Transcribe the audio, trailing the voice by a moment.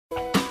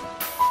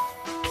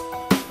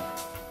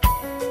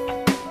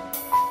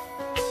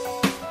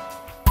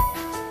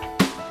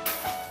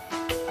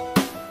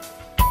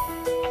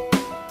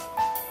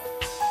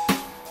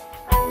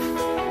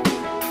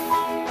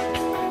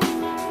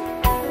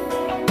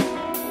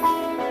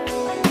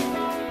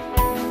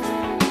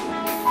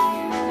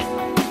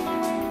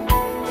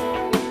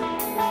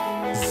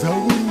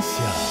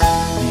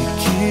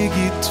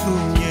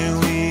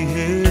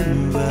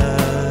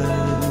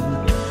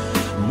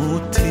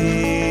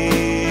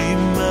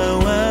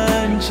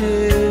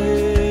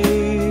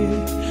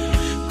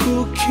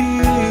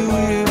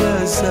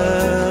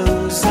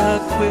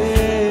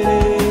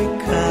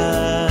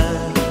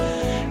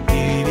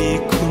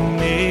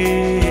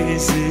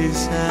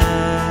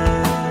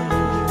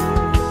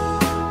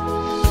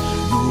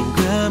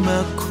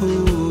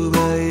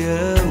amakuba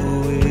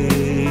yawe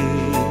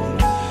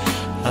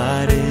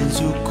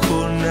arenze uko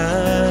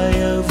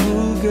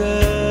nayavuga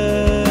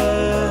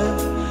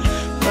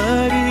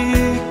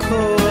ariko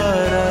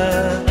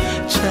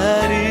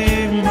aracari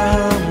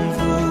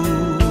impamvu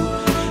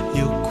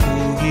yo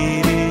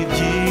kugira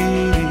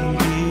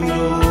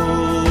ibyiringiro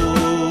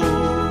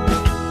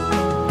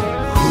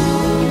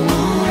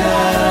humura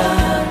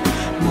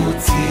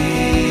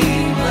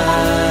mutima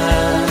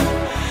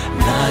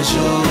nta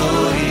joro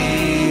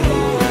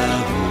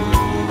rihoraho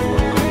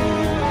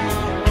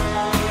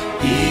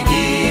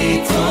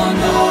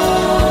igitondo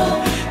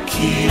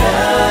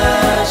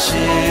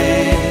kiraje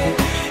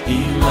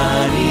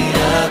Imana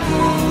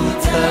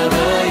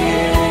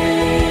iragutabaye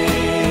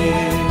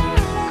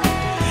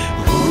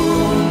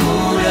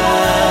humura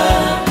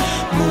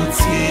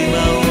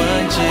mutima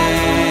wanje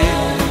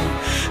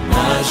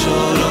nta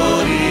joro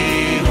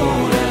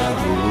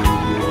rihoraho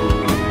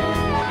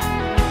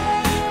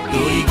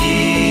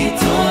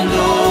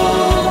igitondo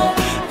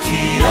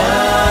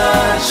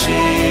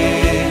kiraje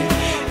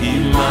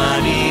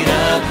Imana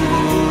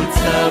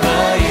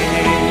iragutabaye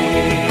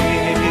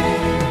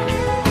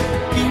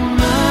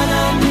Imana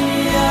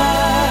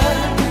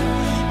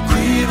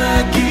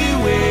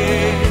ntiyakwibagiwe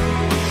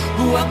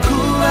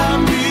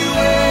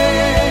uwakubambiwe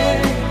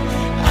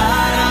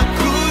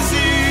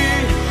arakuzi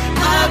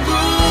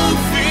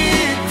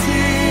agufitiye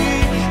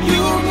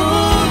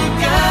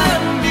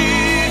umugambi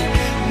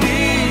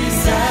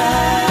mwiza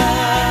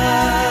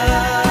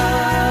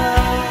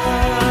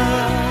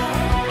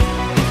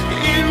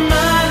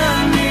Imana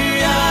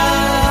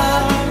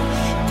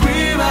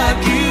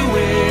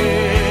ntiyakwibagiwe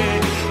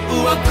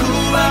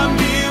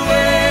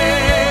uwakubambiwe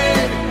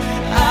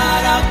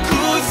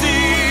arakuzi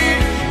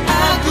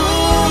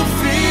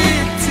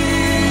agufitiye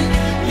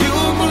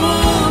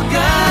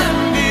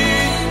umugambi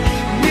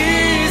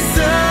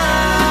mwiza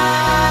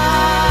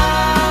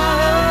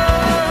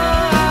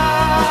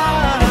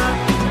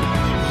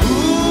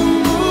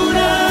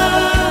humura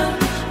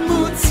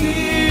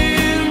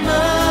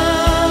mutima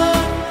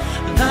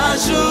nta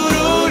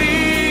joro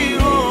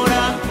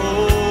rihoraho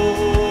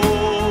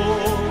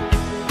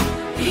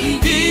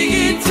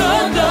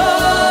igitondo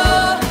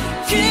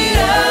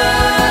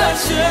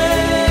kiraje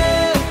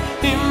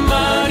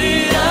Imana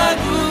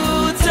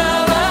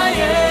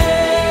iragutabaye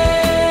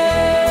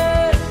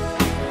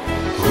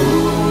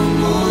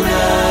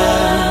humura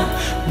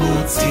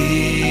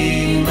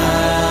mutima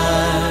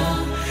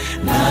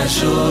nta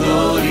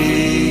joro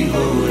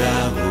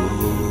rihoraho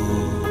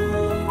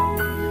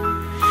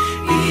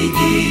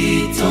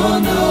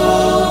igitondo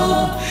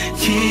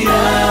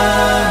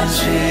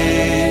kiraje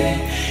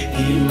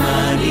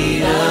Imana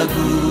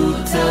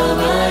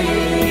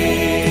iragutabaye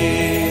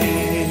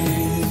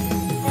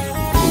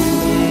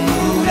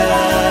humura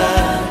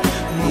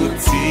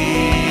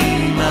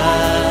mutima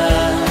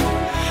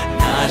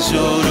nta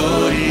joro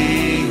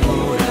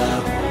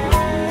rihoraho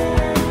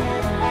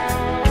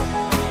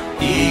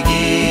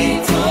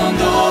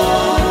igitondo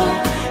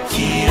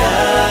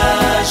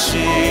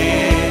kiraje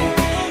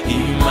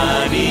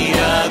Imana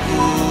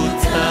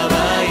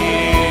iragutabaye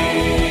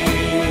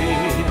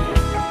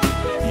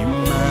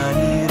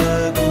Imana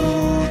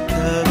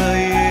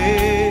iragutabaye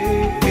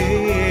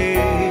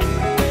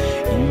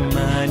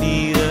Imana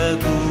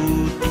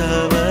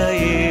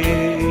iragutabaye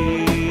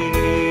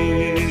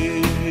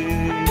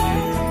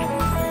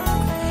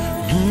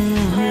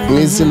mu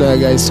izina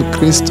rya Yesu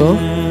Kristo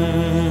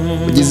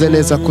ugize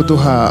neza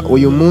kuduha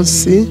uyu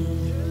munsi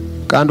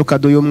kandi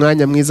ukaduha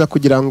umwanya mwiza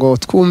kugira ngo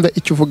twumve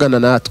icyo uvugana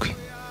natwe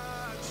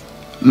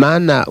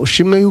Mana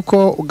ushimwe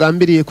yuko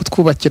ugambiriye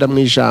kutwubakira mu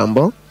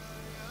ijambo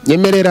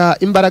nyemerera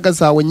imbaraga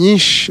zawe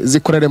nyinshi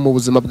zikorere mu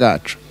buzima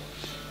bwacu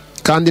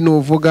kandi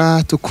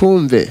nuvuga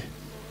tukumve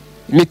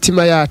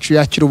imitima yacu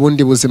yakira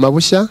ubundi buzima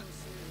bushya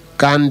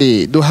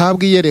kandi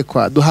duhabwe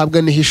iyerekwa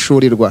duhabwe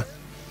n'ihishurirwa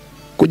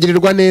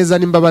kugirirwa neza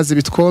n'imbabazi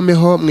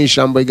bitwomeho mu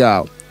ijambo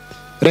ryawe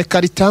reka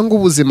ritanga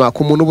ubuzima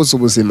ku muntu ubuze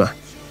ubuzima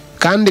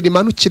kandi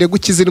rimanukire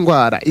gukiza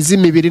indwara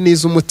iz'imibiri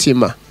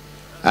n'iz'umutima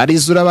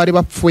arizura bari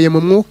bapfuye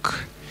mu mwuka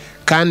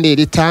kandi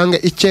ritange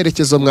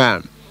icyerekezo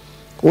mwana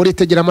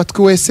uritegera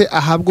amatwi wese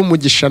ahabwe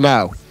umugisha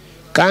nawe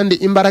kandi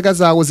imbaraga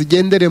zawe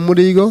zigendere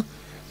muri yo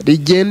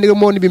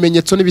rigenderemo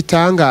n'ibimenyetso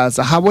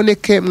n'ibitangaza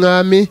haboneke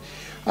mwami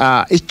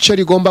icyo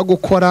rigomba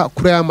gukora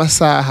kuri aya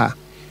masaha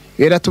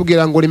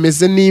tubwira ngo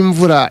rimeze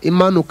n'imvura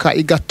imanuka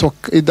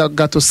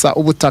igatosa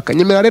ubutaka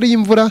nyemera rero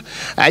y'imvura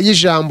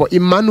y'ijambo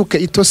imanuke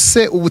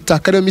itose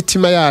ubutaka rero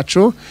mitima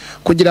yacu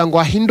kugira ngo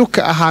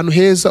ahinduke ahantu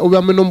heza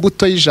ubame no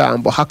mbuto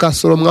y'ijambo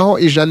hakasoromwaho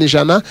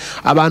ijana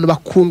abantu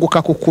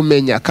bakunguka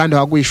kukumenya kandi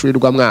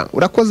bagwishurirwa mwana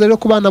urakoze rero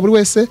kubana buri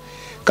wese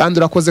kandi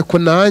urakoze ko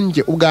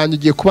nanjye ubwanjye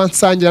ugiye kuba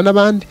nsangira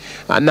n'abandi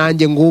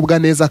nanjye ngubwa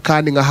neza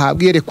kandi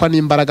nkahabwa iyerekwa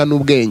n'imbaraga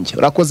n'ubwenge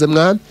urakoze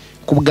mwana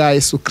kubwa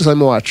Yesu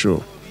Kristo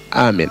wacu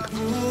amen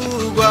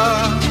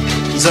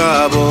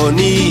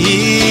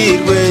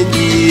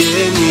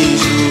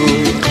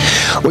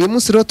uyu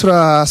munsi rero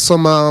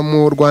turasoma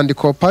mu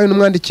rwandiko Pawulo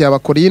n'umwandikiye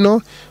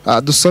abakorino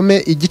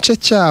dusome igice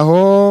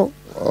cyaho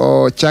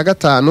cyaho cya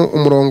gatanu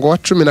umurongo wa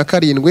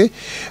 17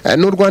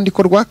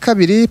 n'urwandiko rwa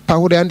kabiri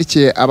Pawulo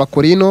yandikiye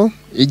abakorino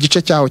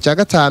igice cyaho cya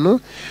gatanu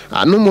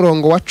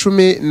n'umurongo wa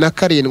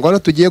 17 hano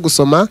tugiye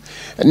gusoma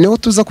niho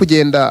tuza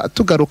kugenda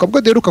tugaruka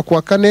bwo deruka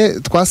kuwa kane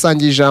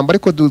twasangiye ijambo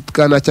ariko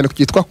dukana cyane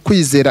kugitwa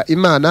kwizera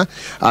Imana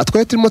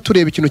twaye turimo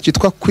tureba ikintu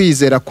cyitwa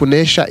kwizera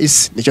kunesha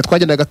isi nicyo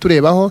twagendaga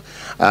turebaho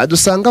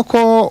dusanga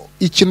ko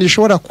ikintu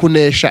gishobora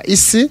kunesha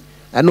isi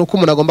nuko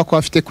umuntu agomba kuba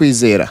afite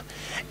kwizera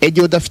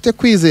igihe udafite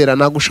kwizera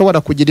ntabwo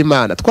ushobora kugira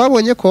Imana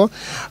twabonye ko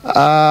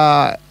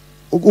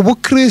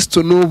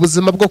ubukristo ni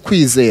ubuzima bwo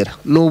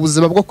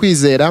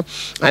kwizera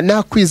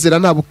nta kwizera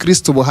nta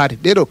bukristo buhari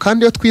rero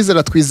kandi iyo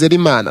twizera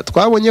Imana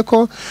twabonye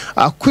ko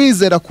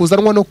kwizera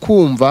kuzanwa no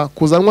kumva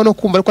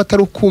ariko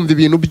atari ukumva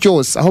ibintu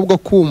byose ahubwo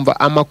kumva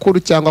amakuru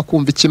cyangwa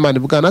kumva ikimana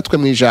ivuga natwe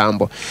mu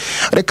ijambo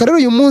reka rero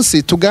uyu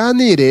munsi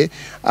tuganire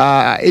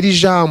iri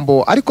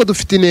jambo ariko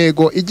dufite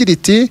intego igira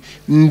iti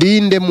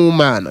ndinde mu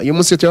Mana uyu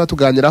munsi tuba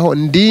tuganiraho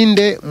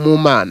ndinde mu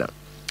Mana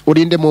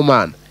urinde mu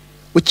Mana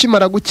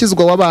ukimara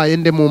gukizwa wabaye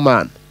nde mu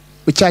Mana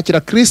ucyakira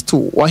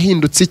Kristo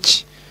wahindutse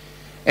iki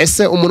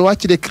ese umuntu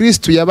wakire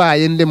Kristo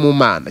yabaye nde mu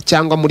Mana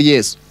cyangwa muri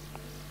Yesu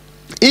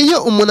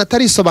iyo umuntu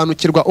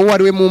atarisobanukirwa uwo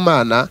ari we mu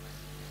Mana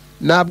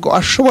ntabwo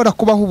ashobora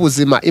kubaho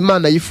ubuzima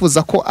Imana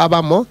yifuza ko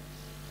abamo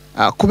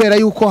kubera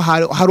yuko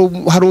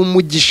hari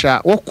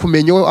umugisha wo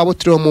kumenya abo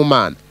turiho mu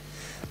Mana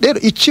rero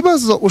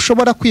ikibazo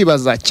ushobora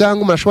kwibaza cyangwa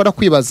umuntu ashobora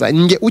kwibaza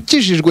nge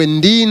ukijijwe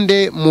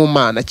ndinde mu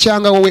Mana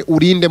cyangwa wowe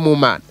urinde mu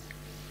Mana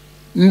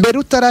mbere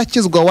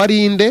utarakizwa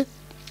warinde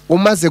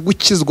umaze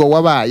gukizwa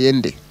wabaye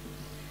nde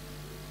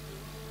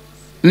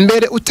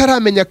mbere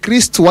utaramenya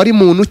Kristo wari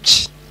muntu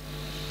ki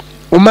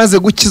umaze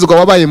gukizwa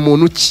wabaye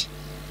muntu ki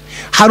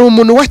hari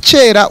umuntu wa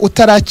kera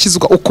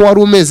utarakizwa uko wari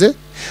umeze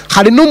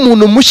hari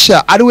n'umuntu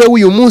mushya ari we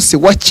uyu munsi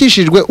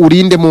wakishijwe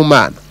urinde mu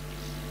Mana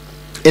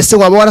ese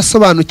waba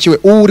warasobanukiwe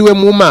uriwe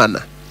mu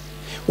Mana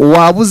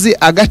wabuzi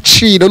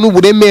agaciro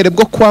n'uburemere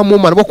bwo kwa mu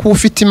Mana bwo kuba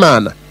ufite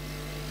Imana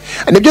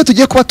nibyo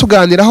tugiye kuba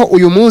tuganiraho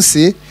uyu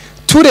munsi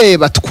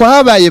tureba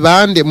twabaye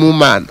bande mu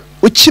Mana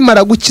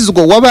ukimara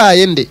gukizwa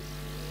wabaye nde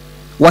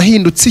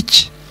wahindutse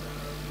iki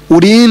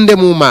urinde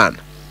mu Mana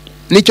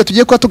nicyo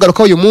tugiye kuba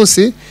tugarukaho uyu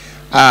munsi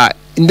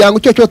ndango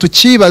cyo cyo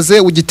tukibaze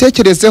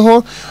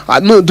ugitekerezeho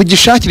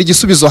tugishakira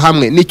igisubizo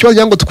hamwe nicyo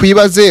ndango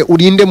twibaze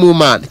urinde mu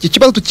Mana iki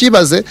kibazo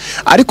tukibaze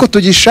ariko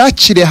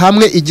tugishakire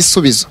hamwe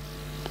igisubizo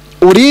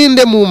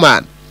urinde mu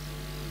Mana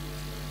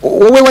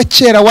wowe wa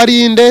kera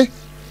warinde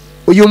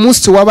uyu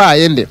munsi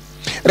wabaye nde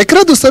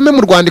reka dusome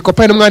mu rwandiko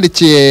Pawulo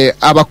mwandikiye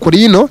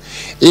abakorino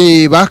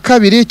ba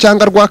kabiri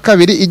cyangwa rwa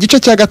kabiri igice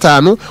cya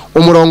gatanu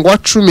umurongo wa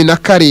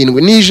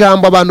 17 ni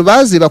ijambo abantu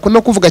bazi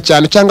bakunda kuvuga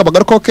cyane cyangwa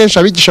bagarukaho kenshi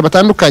abigisha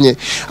batandukanye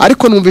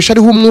ariko numvisha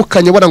ariho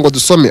umwuka nyobora ngo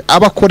dusome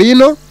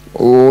abakorino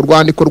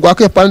urwandiko rwa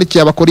Pawulo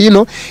yandikiye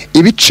abakorino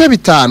ibice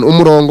 5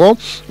 umurongo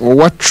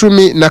wa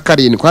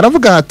 17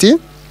 haravuga hati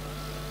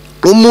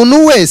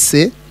umuntu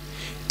wese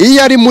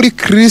iyo ari muri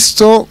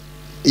Kristo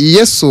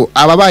Yesu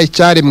ababaye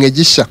icyaremwe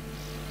gishya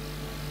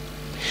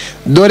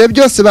dore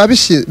byose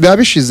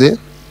babishize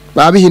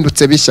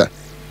babihindutse bishya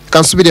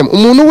kansubiremo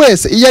umuntu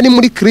wese iyo ari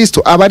muri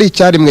Kristo aba ari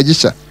icyaremwe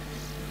gishya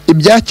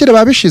ibyakera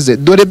babishize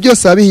dore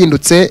byose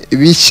babihindutse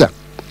bishya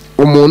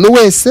umuntu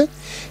wese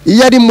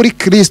iyo ari muri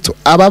Kristo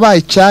ababaye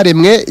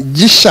icyaremwe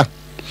gishya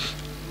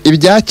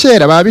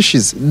ibyakera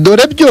babishize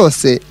dore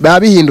byose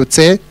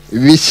babihindutse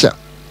bishya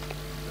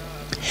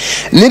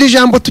niri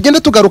jambo tugenda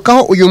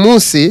tugarukaho uyu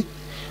munsi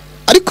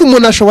ariko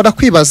umuntu ashobora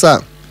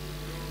kwibaza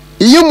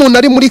iyo umuntu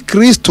ari muri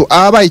Kristo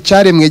abaye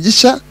icyaremwe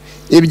gishya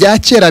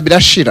ibyakera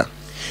birashira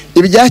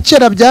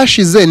ibyakera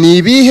byashize ni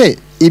ibihe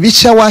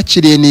ibishya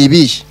wakiriye ni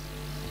ibihe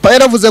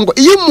Pawulo avuze ngo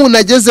iyo umuntu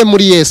ageze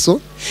muri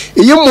Yesu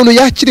iyo umuntu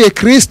yakiriye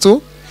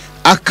Kristo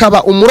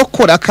akaba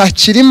umurokora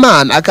akakira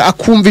Imana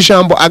akumva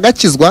ijambo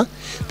agakizwa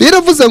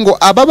biravuze ngo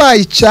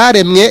ababaye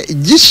icyaremwe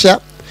gishya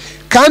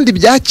kandi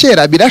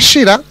ibyakera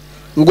birashira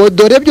ngo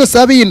dore byose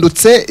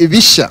abihindutse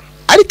bishya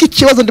ariko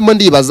ikibazo ndimo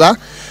ndibaza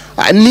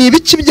ni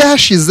ibiki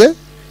byashize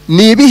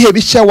ni ibihe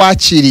bishya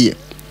wakiriye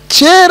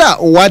kera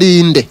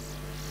warinde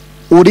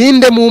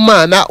urinde mu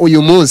Mana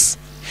uyu munsi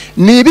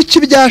ni ibiki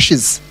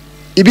byashize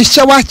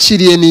ibishya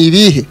wakiriye ni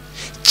ibihe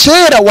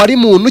kera wari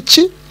muntu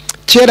ki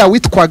kera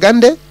witwaga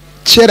nde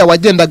kera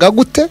wagendaga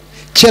gute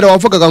kera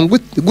wavugaga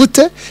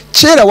gute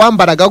kera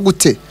wambaraga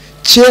gute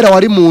kera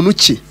wari muntu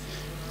ki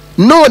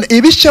none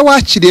ibishya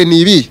wakiriye ni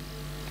ibihe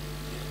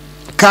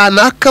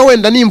kanaka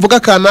wenda nimvuga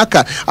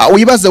kanaka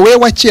uyibaze wewe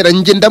wakera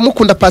nge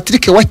ndamukunda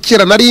Patrick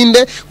wakera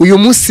narinde uyu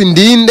munsi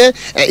ndinde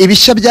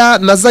ibishya bya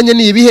nazanye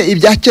ni ibihe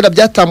ibyakera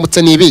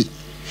byatambutse ni ibi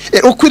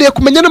ukwiriye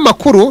kumenya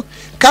n'amakuru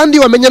kandi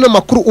wamenya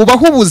n'amakuru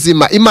ubaho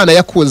ubuzima Imana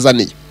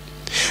yakuzaniye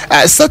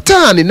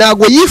Satani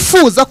ntago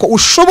yifuza ko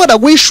ushobora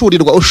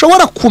guhishurirwa,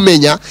 ushobora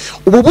kumenya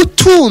ubu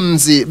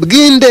butunzi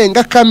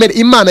bw'indengakamere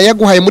Imana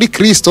yaguhaye muri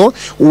Kristo,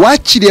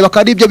 wakiriye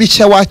bakari ibyo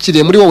bishya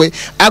wakiriye muri wowe,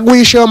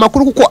 aguhisha ayo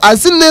makuru kuko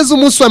azi neza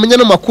umunsi wamenya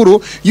no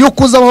makuru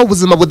yuko uzabaho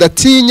ubuzima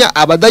budatinya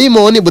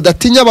abadayimoni,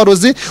 budatinya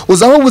abarozi,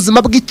 uzaho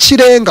ubuzima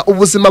bw'ikirenga,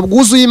 ubuzima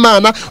bwuzuye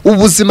Imana,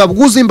 ubuzima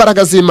bwuzuye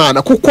imbaraga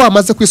z'Imana kuko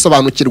amaze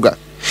kwisobanukirwa.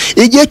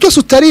 Igihe cyose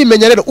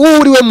utarimenya rero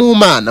uriwe mu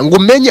Mana ngo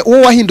umenye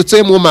uwo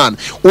wahindutse mu Mana,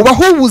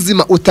 ubaho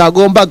ubuzima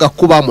utagombaga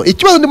kubamo.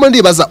 Ikibazo ndimo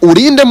ndibaza,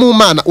 urinde mu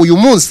Mana uyu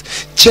munsi,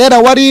 kera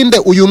warinde,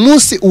 uyu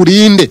munsi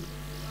urinde.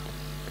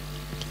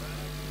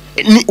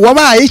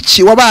 Wabaye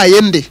iki?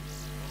 Wabaye nde?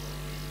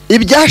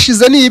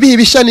 Ibyashize ni ibi,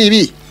 ibishya ni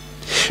ibi.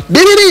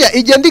 Bibiliya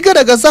igenda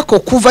igaragaza ko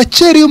kuva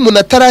kera iyo umuntu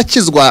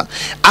atarakizwa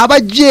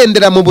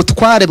abagendera mu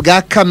butware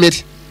bwa kamere,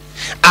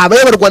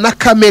 abayoborwa na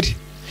kamere,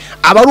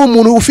 aba ari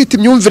umuntu ufite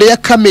imyumvire ya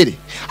kamere,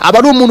 aba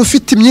ari umuntu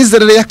ufite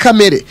imyizerere ya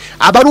kamere,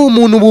 aba ari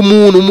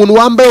umuntu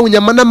wambaye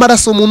unyama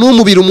n'amaraso, umuntu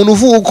w'umubiri, umuntu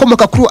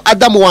ukomoka kuri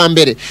Adamu wa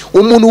mbere,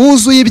 umuntu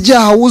wuzuye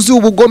ibyaha, wuzuye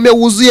ubugome,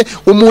 wuzuye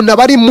umuntu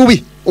aba ari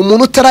mubi.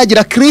 Umuntu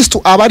utaragira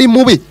Kristo aba ari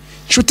mubi.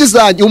 Nshuti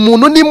zanjye,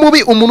 umuntu ni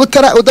mubi, umuntu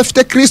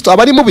udafite Kristo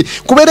aba ari mubi,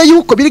 kubera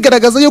yuko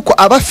birigaragaza yuko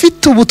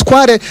abafite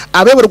ubutware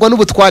abeberwa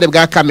n'ubutware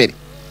bwa kamere.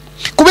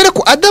 Kubera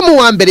ko Adamu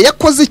wa mbere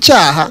yakoze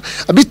icyaha,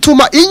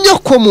 bituma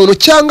inyoko muntu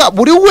cyangwa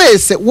buri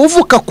wese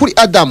uvuka kuri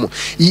Adamu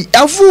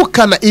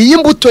avukana iyi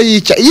mbuto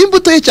y'icyaha. Iyi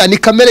mbuto y'icyaha ni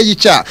kamere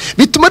y'icyaha,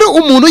 bituma rero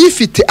umuntu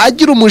yifite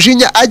agira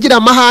umujinya, agira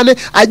amahane,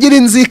 agira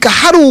inzika,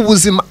 hari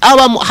ubuzima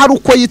abamo, hari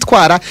uko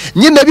yitwara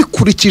nyine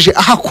bikurikije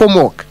aho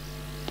akomoka.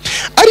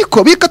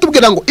 Ariko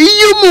bikatubwira ngo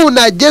iyo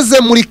umuntu ageze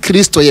muri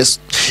Kristo Yesu,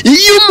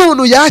 iyo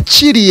umuntu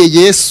yakiriye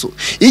Yesu,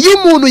 iyo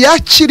umuntu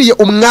yakiriye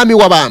umwami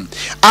w'abantu,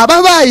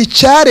 ababaye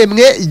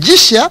icyaremwe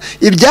gishya,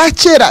 ibya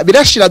kera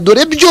birashira,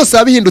 dore byose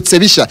abihindutse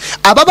bishya,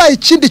 ababaye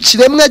ikindi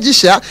kiremwa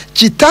gishya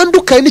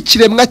kitandukanye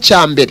n'ikiremwa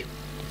cya mbere.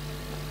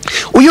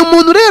 Uyu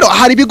muntu rero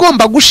hari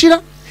bigomba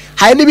gushira,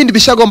 hari n'ibindi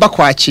bishya agomba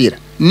kwakira.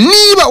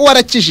 Niba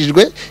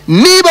warakijijwe,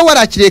 niba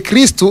warakiriye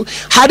Kristo,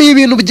 hari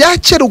ibintu bya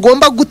kera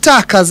ugomba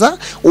gutakaza,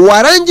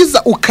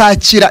 warangiza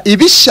ukakira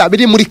ibishya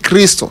biri muri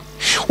Kristo.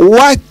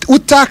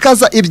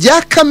 Utakaza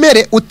ibya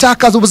kamere,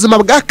 utakaza ubuzima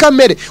bwa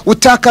kamere,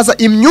 utakaza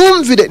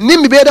imyumvire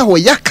n'imibereho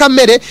ya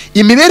kamere,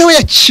 imibereho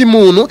ya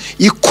kimuntu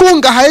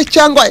ikungahaye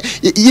cyangwa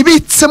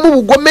ibitsemo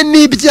ubugome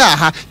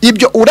n'ibyaha.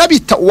 Ibyo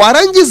urabita,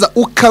 warangiza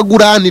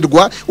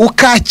ukaguranirwa,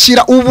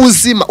 ukakira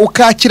ubuzima,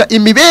 ukakira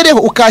imibereho,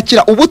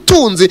 ukakira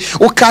ubutunzi,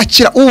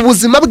 ukakira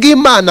ubuzima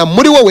bw'Imana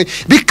muri wowe,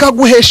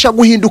 bikaguhesha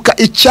guhinduka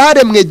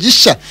icyaremwe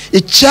gishya,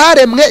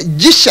 icyaremwe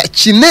gishya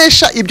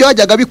kinesha ibyo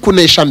wajyaga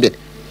bikunesha mbere.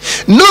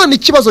 None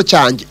ikibazo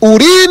cyanjye,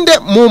 urinde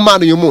mu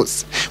Mana uyu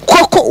munsi.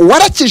 Koko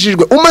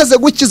warakijijwe, umaze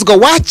gukizwa,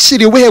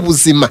 wakiriwe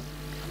buzima,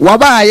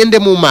 wabaye nde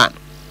mu Mana?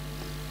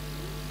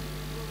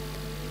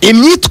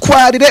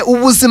 Imyitwarire,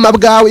 ubuzima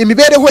bwawe,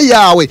 imibereho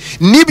yawe,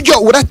 nibyo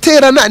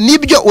uraterana,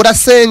 nibyo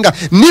urasenga,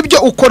 nibyo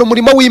ukora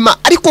umurimo w'Imana,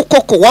 ariko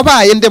koko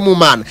wabaye nde mu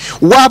Mana?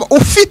 Waba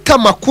ufite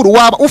amakuru,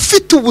 waba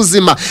ufite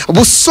ubuzima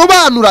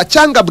busobanura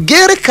cyangwa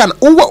bwerekana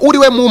uwo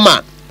uriwe mu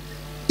Mana?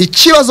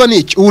 Ikibazo ni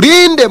iki,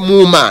 urinde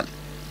mu Mana.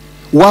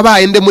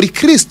 Wabaye nde muri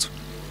Kristo?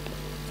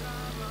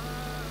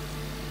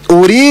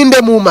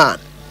 Urinde mu Mana.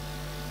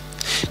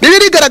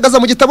 Bibiliya igaragaza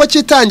mu gitabo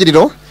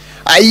cy'Itangiriro,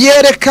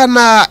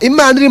 yerekana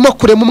Imana irimo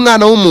kurema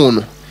umwana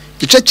w'umuntu.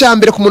 Igice cya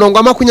mbere ku murongo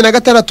wa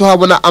 26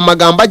 habona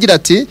amagambo agira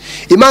ati,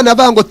 Imana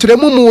avuga ngo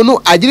tureme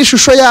umuntu agira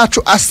ishusho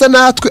yacu, asa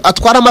natwe,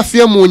 atwara amafi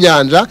yo mu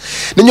nyanja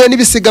n'inyoni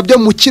n'ibisiga byo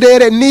mu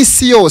kirere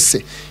n'isi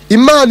yose.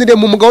 Imana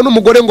irema umugabo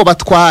n'umugore ngo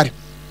batware.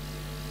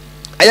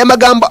 Aya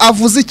magambo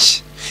avuze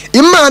iki?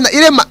 Imana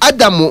irema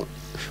Adamu,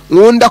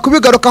 nkunda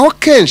kubigarukaho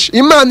kenshi,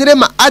 Imana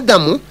irema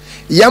Adamu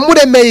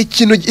yamuremeye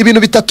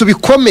ibintu bitatu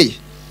bikomeye.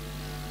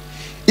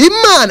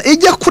 Imana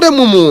ijya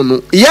kurema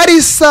umuntu yari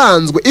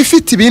isanzwe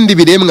ifite ibindi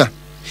biremwa.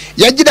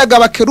 Yagiraga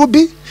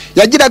abakerubi,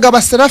 yagiraga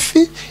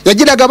abaserafi,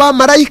 yagiraga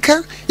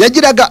abamarayika,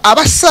 yagiraga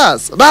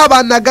abasaza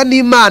babanaga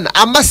n'Imana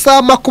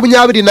amasaha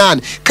 28,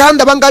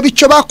 kandi abangaba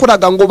icyo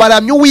bakoraga ngo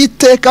baramye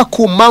Uwiteka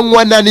ku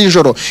manywa na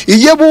nijoro.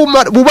 Iyo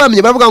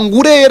bubamye bavuga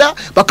ngurera,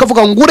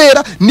 bakavuga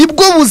ngurera,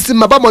 nibwo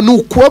buzima bamo,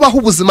 nukubaho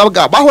ubuzima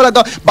bwabo,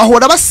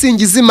 bahora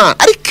basingiza Imana.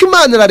 Ariko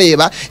Imana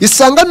irareba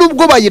isanga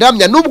nubwo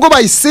bayiramya, nubwo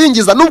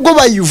bayisingiza, nubwo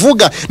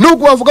bayivuga,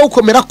 nubwo bavuga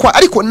gukomera kwa,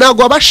 ariko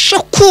ntago babasha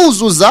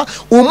kuzuza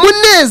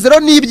umunezero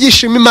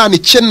n'ibyishimo Imana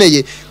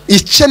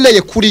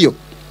ikeneye kuri yo.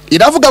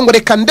 Iravuga ngo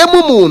reka ndemo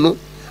umuntu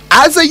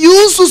aze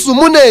yuzuza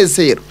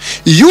umunezero,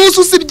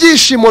 yuzuza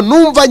ibyishimo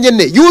numva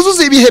nyene,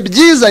 yuzuza ibihe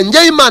byiza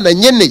njye Imana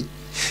nyeneye.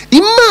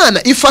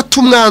 Imana ifata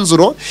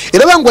umwanzuro,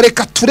 iravuga ngo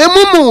reka tureme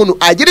umuntu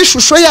agira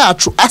ishusho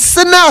yacu,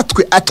 ase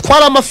natwe,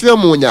 atwara amafi yo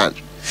mu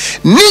nyanja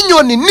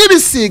n'inyoni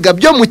n'ibisiga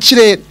byo mu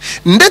kirere,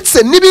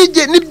 ndetse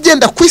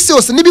n'ibigenda ku isi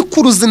yose,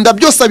 n'ibikuruza inda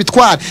byose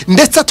abitwara,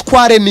 ndetse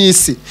atware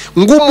n'isi.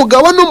 Ngo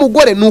umugabo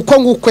n'umugore nuko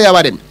nguko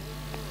yabaremye.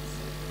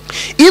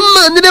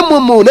 Imana irema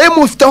umuntu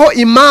yamufiteho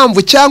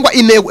impamvu cyangwa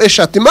intego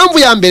eshatu. Impamvu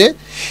ya mbere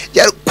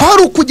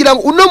kwari ukugira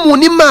ngo uno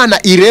muntu Imana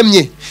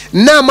iremye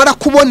namara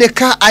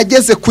kuboneka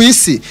ageze ku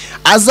isi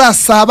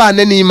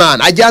azasabane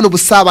n'Imana, ajyana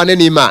ubusabane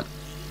n'Imana.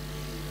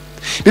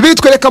 Bibiri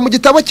twereka mu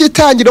gitabo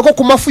cy'itangiriro ko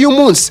ku mafu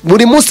y'umunsi,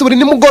 buri munsi buri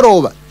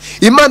nimugoroba,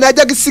 Imana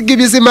yajyaga isiga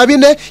ibizima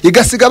bine,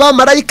 igasiga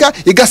abamarayika,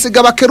 igasiga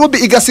abakerubi,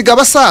 igasiga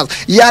abasaza,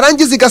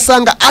 yarangiza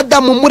igasanga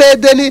Adamu muri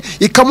Edeni,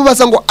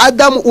 ikamubaza ngo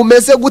Adamu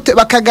umeze gute,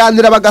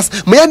 bakaganira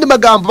mu yandi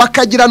magambo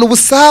bakagirana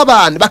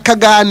ubusabane,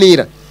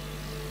 bakaganira.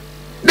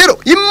 Rero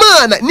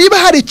Imana niba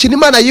hari ikintu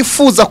Imana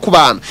yifuza ku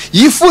bantu,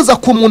 yifuza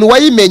ku muntu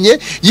wayimenye,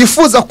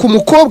 yifuza ku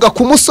mukobwa,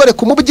 ku musore,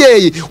 ku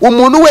mubyeyi,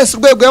 umuntu wese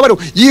urwego yabariho,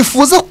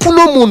 yifuza ko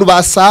no muntu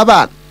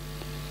basabana.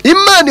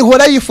 Imana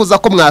ihora yifuza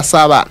ko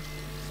mwasabana.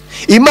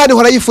 Imana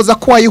ihora yifuza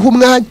ko wayiha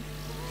umwanya.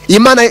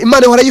 Imana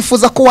ihora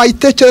yifuza ko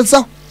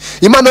wayitekerezaho.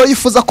 Imana ihora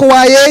yifuza ko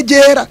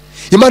wayegera.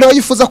 Imana ihora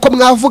yifuza ko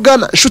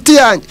mwavugana. Inshuti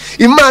yanjye,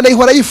 Imana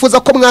ihora yifuza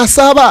ko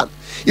mwasabana.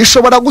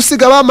 Ishobora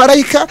gusiga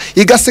abamarayika,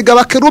 igasiga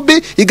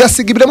abakerubi,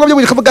 igasiga ibiremwa byo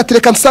bikavuga ati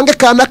reka nsange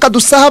kanaka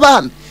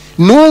dusabana,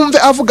 numve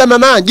avugana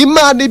nanjye.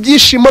 Imana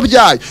ibyishimo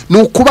byayo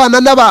ni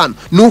ukubana n'abantu,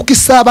 ni uko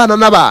isabana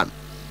n'abantu.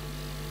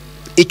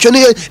 Icyo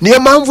niyo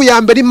mpamvu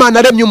ya mbere Imana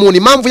aremye umuntu.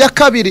 Impamvu ya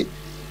kabiri,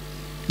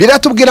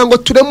 biratubwira ngo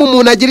tureme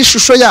umuntu agira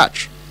ishusho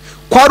yacu.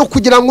 Kwari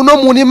ukugira ngo uno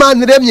muntu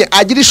Imana iremye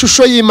agira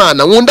ishusho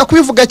y'Imana. Nkunda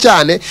kubivuga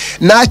cyane,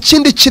 nta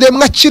kindi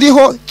kiremwa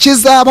kiriho,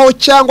 kizabaho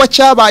cyangwa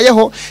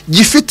cyabayeho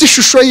gifite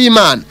ishusho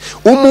y'Imana.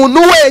 Umuntu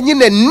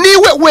wenyine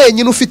niwe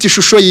wenyine ufite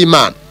ishusho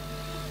y'Imana.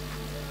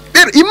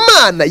 Rero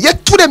Imana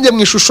yaturemye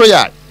mu ishusho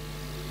yayo.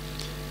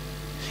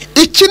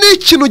 Iki ni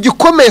ikintu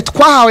gikomeye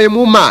twahawe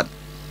mu Mana,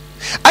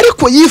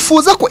 ariko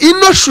yifuza ko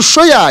ino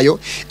shusho yayo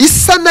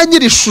isa na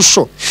nyiri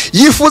shusho.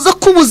 Yifuza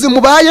ko ubuzima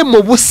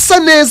ubayemo busa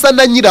neza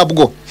na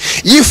nyirabwo.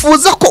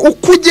 Yifuza ko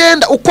uko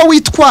ugenda, uko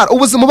witwara,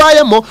 ubuzima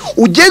ubayemo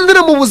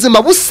ugendera mu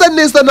buzima busa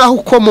neza naho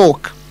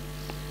ukomoka.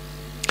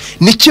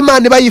 Niki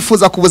Imana iba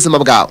yifuza ku buzima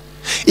bwawe.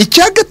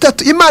 Icya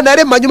gatatu, Imana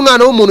yaremanye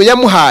umwana w'umuntu,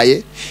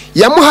 yamuhaye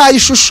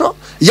ishusho,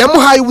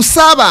 yamuhaye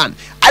ubusabane,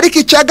 ariko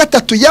icya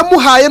gatatu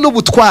yamuhaye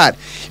n'ubutware.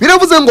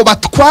 Biravuze ngo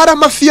batwara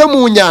amafi yo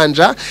mu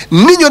nyanja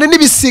n'inyoni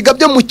n'ibisiga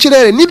byo mu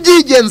kirere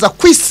n'ibyigenza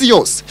ku isi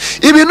yose.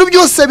 Ibintu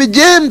byose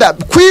bigenda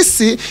ku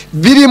isi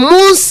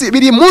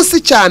biri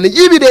munsi cyane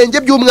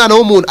y'ibirenge by'umwana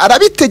w'umuntu.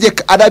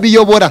 Arabitegeka,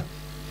 arabiyobora.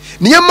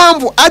 Niyo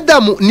mpamvu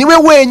Adamu niwe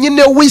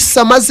wenyine wise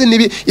amazina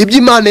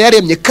iby'Imana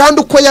yaremye,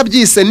 kandi uko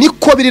yabyise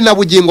niko biri na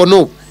bugingo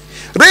n'ubu.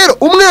 Rero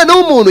umwana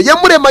w'umuntu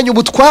yamuremanye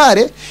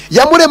ubutware,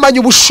 yamuremanye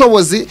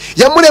ubushobozi,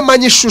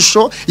 yamuremanye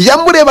ishusho,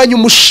 yamuremanye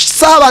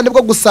umusabane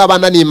bwo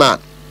gusabana n'Imana.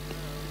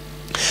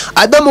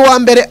 Adamu wa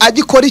mbere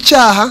agikora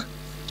icyaha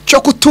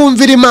cyo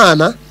kutumvira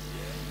Imana,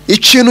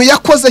 ikintu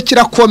yakoze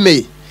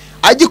kirakomeye.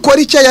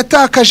 Agikora icyaha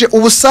yatakaje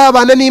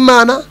ubusabane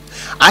n'Imana,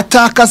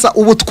 atakaza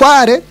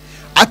ubutware,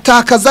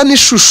 atakaza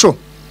n'ishusho.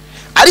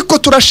 Ariko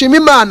turashima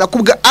Imana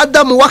kubwa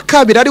Adamu wa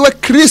kabiri, ari we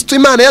Kristo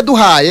Imana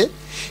yaduhaye.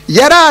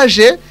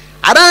 Yaraje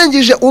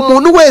arangije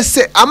umuntu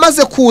wese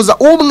amaze kuza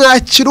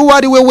umwakira uwo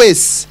ari we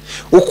wese,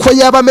 uko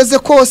yaba ameze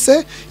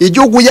kose,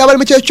 igihugu yaba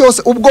arimo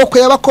cyose, ubwoko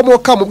yaba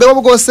akomoka mu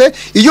bwabo bwose.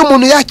 Iyo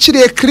umuntu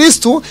yakiriye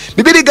Kristo,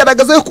 Bibiri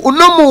igaragaza ko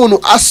uno muntu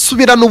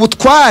asubirana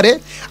ubutware,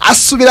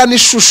 asubirana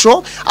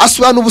ishusho,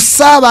 asubirana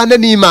ubusabane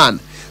n'Imana.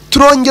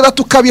 Turongera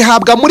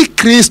tukabihabwa muri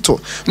Kristo.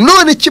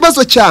 None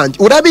ikibazo cyanjye,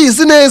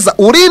 urabizi neza,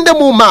 urinde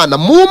mu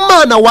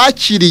Mana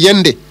wakiriye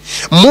nde?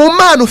 Mu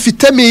Mana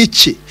ufitemo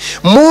iki?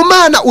 Mu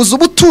Mana uzi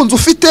ubutunzi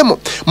ufitemo?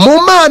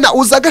 Mu Mana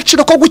uzi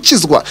agaciro ko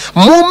gukizwa?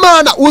 Mu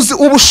Mana uzi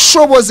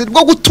ubushobozi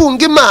bwo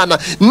gutunga Imana?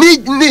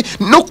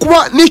 No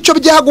kuba nicyo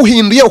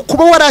byaguhinduye,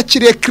 kuba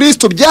warakiriye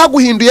Kristo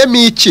byaguhinduyemo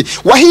iki?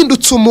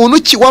 Wahindutse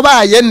umuntu ki?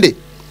 Wabaye nde?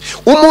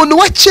 Umuntu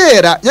wa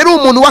kera yari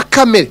umuntu wa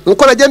kamere,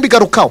 uko nagiye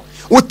mbigarukaho.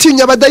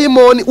 Utinya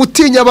abadayimoni,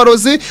 utinya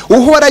abarozi,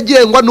 uhora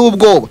agengwa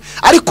n'ubwoba.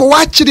 Ariko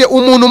wakiriye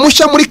umuntu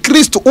mushya muri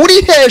Kristo, uri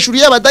hejuru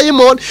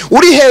y'abadayimoni,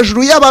 uri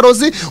hejuru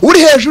y'abarozi, uri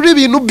hejuru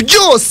y'ibintu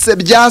byose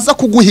byaza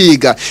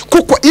kuguhiga.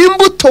 Kuko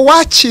imbuto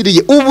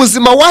wakiriye,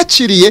 ubuzima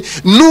wakiriye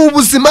ni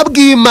ubuzima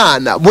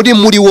bw'Imana buri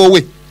muri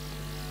wowe.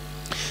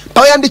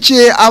 Pawulo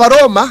yandikiye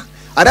Abaroma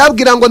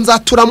arabwira ngo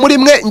nzatura muri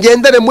mwe,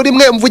 ngendere muri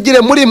mwe, mvugire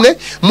muri mwe,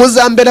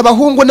 muzambere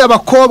abahungu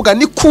n'abakobwa,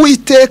 ni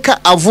Uwiteka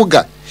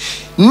avuga.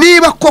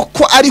 Niba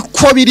koko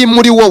ariko biri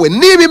muri wowe,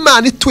 niba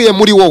Imana ituye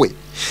muri wowe,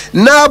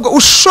 ntabwo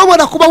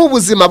ushobora kubaho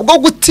ubuzima bwo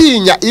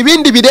gutinya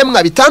ibindi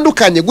biremwa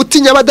bitandukanye,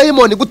 gutinya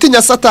abadayimoni,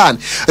 gutinya Satani.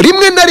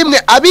 Rimwe na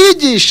rimwe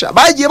abigisha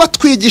bagiye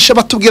batwigisha,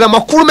 batubwira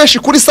amakuru menshi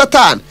kuri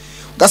Satani.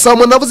 Gasaba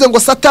umuntu avuze ngo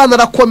Satani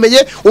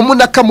arakomeye,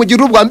 umuntu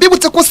akamugira ubwa.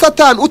 Mbibutse ko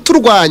Satani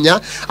uturwanya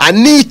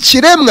ni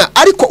ikiremwa,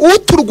 ariko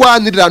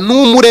uturwanirira ni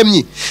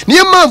Umuremyi.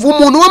 Niyo mpamvu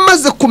umuntu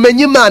wamaze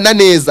kumenya Imana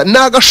neza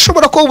ntago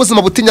ashobora kuba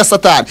ubuzima butinya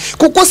Satani,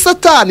 kuko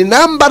Satani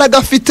nta mbaraga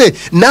afite,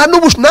 nta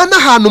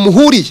n'ahantu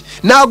muhuriye,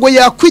 ntago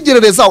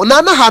yakwigererezaho,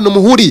 nta n'ahantu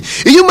muhuriye.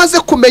 Iyo umaze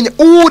kumenya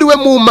uwo uriwe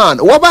mu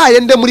Mana, wabaye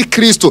nde muri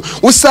Kristo,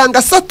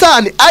 usanga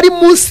Satani ari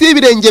munsi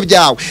y'ibirenge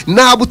byawe.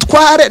 Nta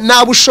butware,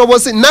 nta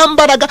bushobozi, nta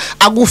mbaraga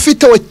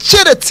agufiteho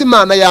keretse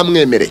Imana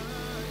yamwemereye.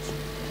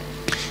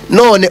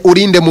 None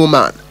urinde mu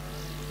Mana,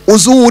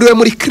 uzi uwo uriwe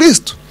muri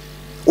Kristo,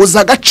 uzi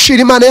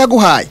agaciro Imana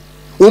yaguhaye,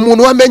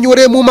 umuntu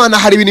wamenyure mu Mana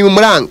hari ibintu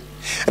bimuranga.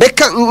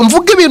 Reka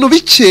mvuge ibintu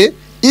bike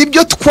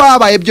ibyo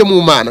twabaye byo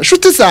mu Mana.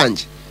 Nshuti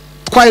zanjye,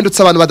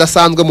 twahindutse abantu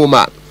badasanzwe mu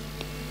Mana.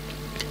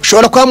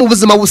 Ushobora kuba mu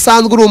buzima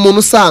busanzwe uri umuntu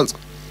usanzwe,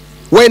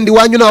 wenda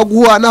iwanyu naho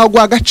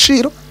guha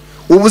agaciro,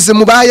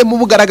 ubuzima ubayemo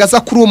bugaragaza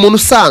ko uri umuntu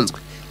usanzwe,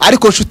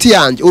 ariko nshuti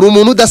yanjye uri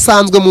umuntu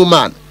udasanzwe mu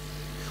Mana.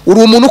 Uri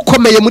umuntu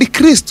ukomeye muri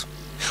Kristo,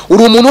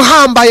 uri umuntu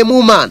uhambaye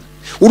mu Mana,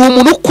 uri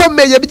umuntu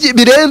ukomeye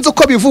birenze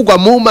uko bivugwa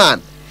mu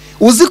Mana.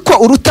 Uzi ko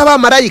uruta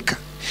abamarayika,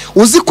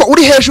 uzi ko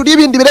uri hejuru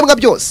y'ibindi biremwa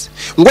byose,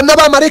 ngo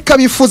n'abamarayika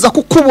bifuza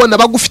kukubona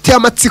bagufitiye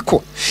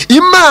amatsiko.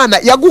 Imana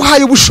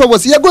yaguhaye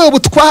ubushobozi, yaguhaye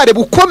ubutware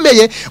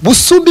bukomeye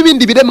busumba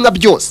ibindi biremwa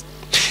byose.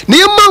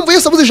 Niyo mpamvu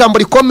Yesu avuze ijambo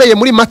rikomeye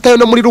muri Matayo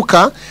no muri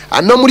Luka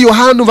no muri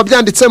Yohana umva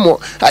byanditsemo,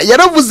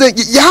 yaravuze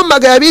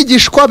yahamagaye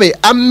abigishwa be,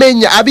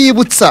 amenya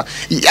abibutsa,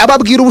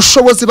 ababwira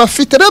ubushobozi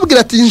bafite,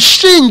 arababwira ati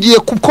nshingiye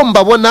kuko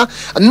mbabona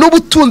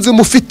n'ubutunzi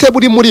mufite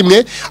buri muri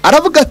mwe,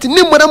 aravuga ati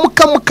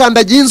nimuramuka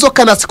mukandagiye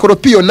inzoka na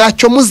sikoropiyo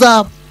ntacyo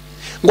muzaba,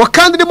 ngo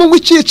kandi nimunywa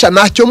icyica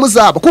ntacyo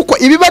muzaba, kuko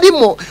ibi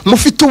barimo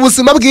mufite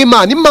ubuzima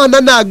bw'Imana.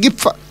 Imana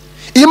ntagipfa,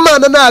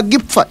 Imana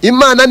ntagipfa,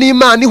 Imana ni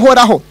Imana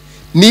ihoraho,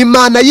 ni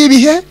Imana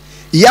y'ibihe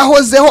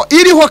yahozeho,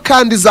 iriho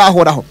kandi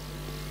izahoraho.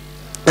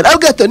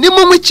 Arabwira ati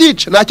nimunywa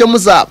icyica ntacyo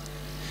muzaba.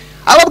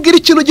 Ababwira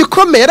ikintu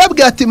gikomeye,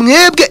 arabwira ati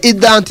mwebwe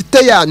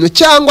identite yanyu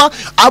cyangwa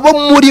abo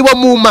muri bo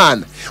mu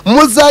Mana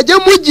muzajya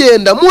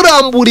mugenda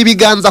murambura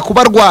ibiganza ku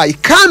barwayi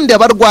kandi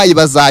abarwayi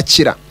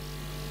bazakira.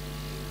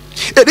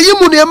 Iyo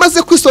umuntu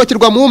yamaze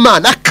kwisohokerwa mu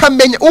Mana,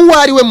 akamenya uwo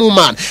ari we mu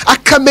Mana,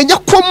 akamenya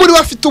ko muri we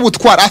afite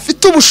ubutwara,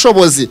 afite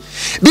ubushobozi,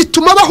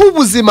 bituma abaho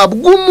ubuzima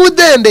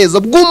bw'umudendezo,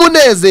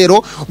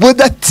 bw'umunezero,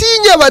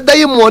 budatinya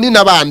abadayimoni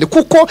n'abandi,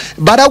 kuko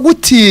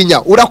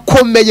baragutinya,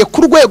 urakomeye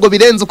ku rwego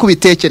birenze uko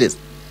ubitekereza.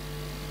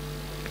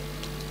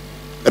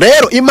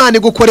 Rero Imana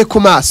igukore ku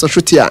maso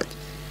nshuti yanjye,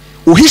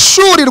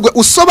 uhishurirwe,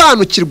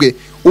 usobanukirwe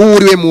uwo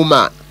uriwe mu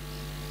Mana.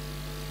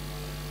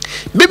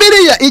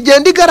 Bibiliya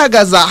igenda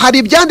igaragaza, hari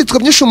ibyanditswe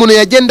byinshi umuntu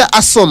yagenda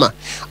asoma,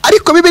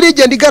 ariko Bibiliya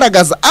igenda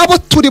igaragaza abo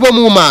turi bo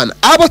mu Mana,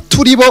 abo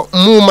turi bo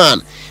mu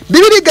Mana.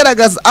 Bibiliya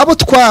igaragaza abo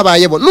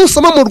twabayebo.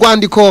 Nusoma mu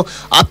rwandiko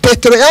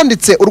Petero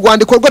yanditse,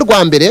 urwandiko rwe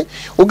rwa mbere,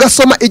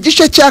 ugasoma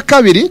igice cya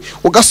kabiri,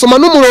 ugasoma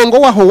n'umurongo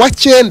waho wa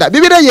 9,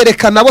 Bibiliya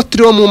yerekana abo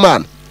turi bo mu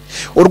Mana.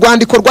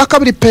 Urwandiko rwa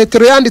kabiri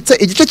Petero yanditse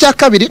igice cya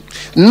kabiri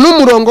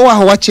n'umurongo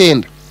waho wa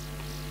 9,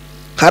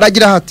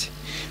 haragira hati: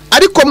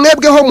 ariko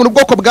mwebweho mu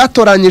bwoko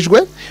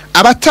bwatoranyijwe,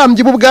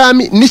 abatambyi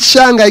b'ubwami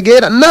n'ishyanga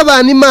ryera,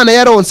 n'abantu Imana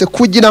yaronse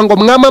kugira ngo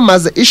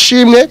mwamamaze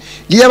ishimwe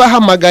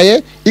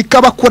y'abahamagaye,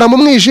 ikabakura mu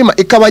mwijima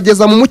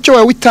ikabageza mu mucyo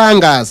wawe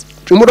w'itangaza.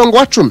 Umurongo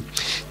wa 10: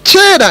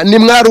 kera ni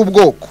mwari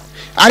ubwoko,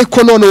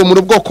 ariko none ubu muri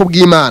ubwoko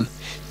bw'Imana.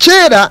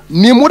 Kera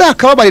ni muri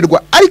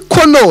akababarirwa,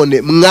 ariko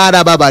none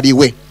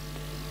mwarababariwe.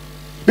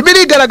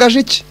 Bibiliya igaragaje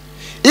iki?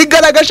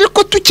 Igaragaje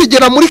ko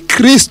tukigera muri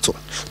Kristo,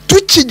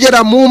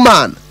 tukigera mu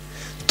Mana,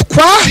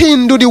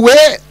 twahinduriwe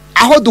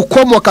aho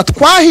dukomoka,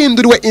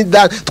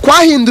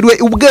 twahinduriwe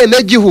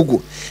ubwene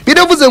gihugu.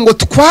 Biravuze ngo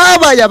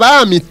twabaye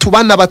abami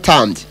tuba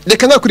n'abatambyi.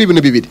 Reka ngakuri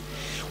ibintu bibiri.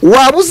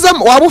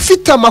 Waba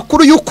ufite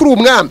amakuru y'uko uri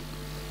umwami.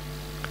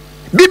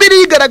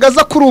 Bibiliya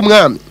igaragaza ko uri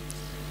umwami.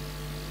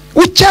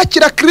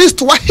 Ucyakira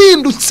Kristo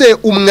wahindutse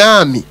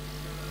umwami.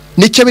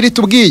 Nicyo biri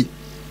tubwiye.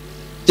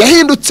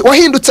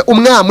 Wahindutse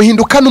umwami,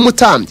 uhinduka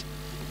n'umutambyi.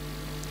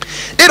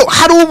 Rero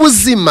hari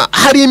ubuzima,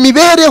 hari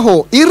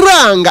imibereho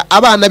iranga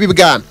abana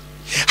b'ibwami,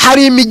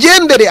 hari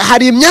imigendere,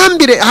 hari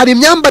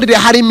imyambarire,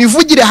 hari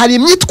imivugire, hari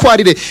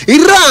imyitwarire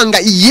iranga,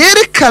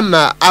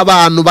 yerekana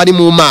abantu bari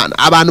mu Mana,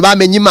 abantu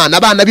bamenye Imana,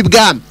 abana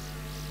b'ibwami.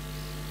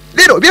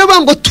 Rero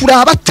biravuga ngo turi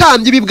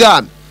abatambyi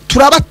b'ibwami,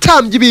 turi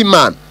abatambyi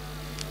b'Imana.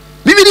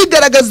 Bibiliya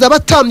igaragaza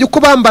abatambyi uko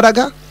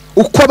bambaraga,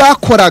 uko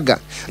bakoraga.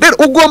 Rero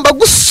ugomba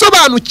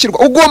gusobanukirwa,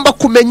 ugomba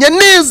kumenya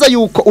neza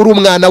yuko uri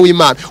umwana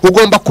w'Imana,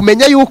 ugomba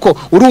kumenya yuko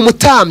uri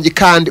umutambyi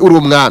kandi uri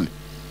umwami.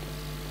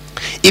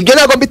 Ibyo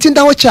ntabwo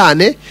mbitindaho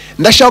cyane,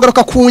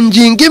 ndashaka ku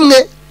ngingo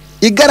imwe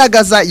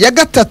igaragaza ya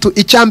gatatu.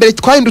 Icya mbere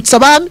twahindutse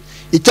abami,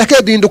 icya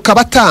kabiri duhinduka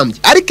abatambyi,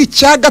 ariko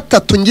icya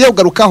gatatu ngiye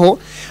kugarukaho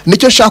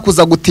nicyo nshaka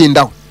kuza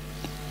gutindaho.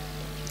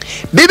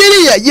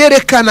 Bibiliya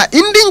yerekana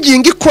indi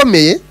ngingo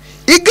ikomeye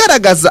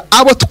igaragaza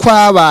abo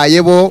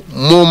twabaye bo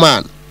mu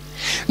Mana.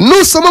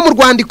 Nusoma mu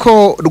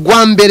rwandiko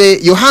rwa mbere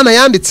Yohana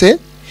yanditse,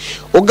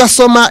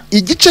 ugasoma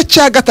igice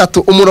cya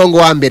 3 umurongo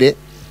wa mbere,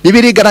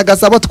 Bibiliya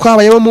igaragaza abo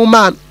twabaye bo mu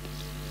Mana.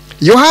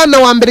 Yohana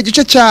wa mbere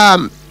igice cya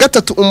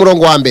 3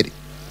 umurongo wa mbere: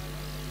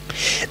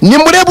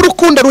 nimurebe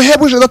urukundo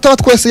ruhebuje Data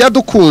twese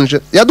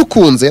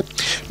yadukunze,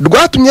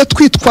 rwatumye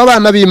twitwa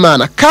abana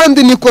b'Imana,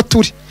 kandi niko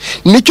turi.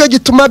 Nicyo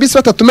gituma bisi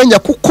batatumenya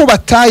kuko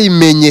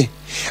batayimenye.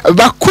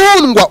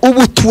 Bakundwa,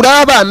 ubu turi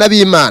abana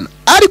b'Imana,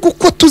 ariko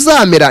uko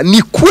tuzamera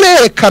ni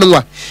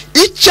kurerekanwa.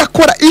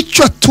 Icyakora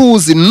icyo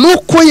tuzi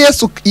nuko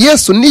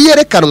Yesu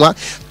niyerekanwa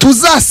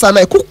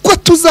tuzasana, kuko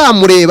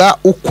tuzamureba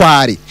uko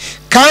ari,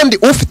 kandi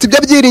ufite ibyo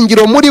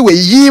byiringiro muri we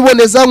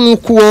yiboneza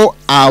nk'uko uwo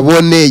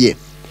aboneye.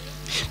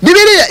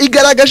 Bibiliya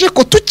igaragaje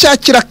ko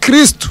tucyakira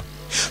Kristo,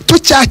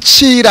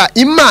 tucyakira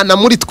Imana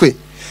muri twe,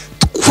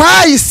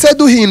 twahise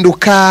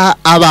duhinduka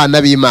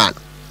abana b'Imana.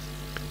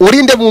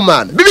 Urinde mu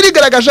Mana. Bibiri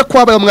igaragaje ko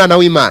wabaye umwana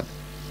w'Imana.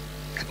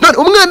 None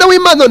umwana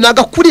w'Imana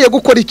nagakuriye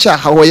gukora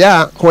icyaha.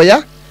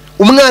 Hoya.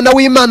 Umwana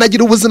w'Imana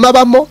agira ubuzima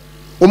abamo.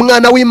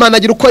 Umwana w'Imana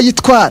agira uko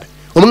yitwara.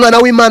 Umwana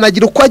w'Imana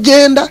agira uko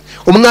agenda.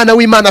 Umwana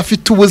w'Imana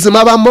afite ubuzima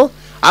abamo,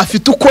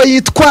 afite uko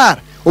yitwara.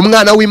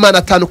 Umwana w'Imana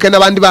atandukanye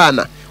n'abandi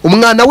bana.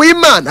 Umwana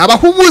w'Imana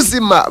abaho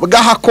ubuzima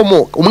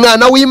bwahakomoka.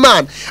 Umwana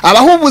w'Imana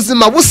abaho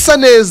ubuzima busa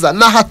neza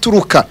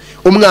n'ahaturuka.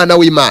 Umwana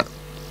w'Imana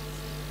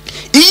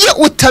iyo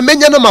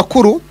utamenya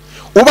n'amakuru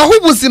ubaho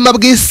ubuzima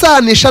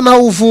bwisanisha naho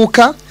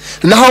uvuka,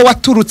 naho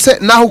waturutse,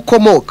 naho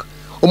ukomoka.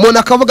 Umuntu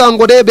akavuga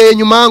ngo rebeye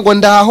nyuma ngo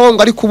ndaho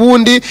ngo ari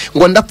kubundi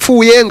ngo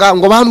ndapfuye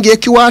ngo bambwiye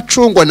ko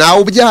iwacu ngo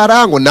nawe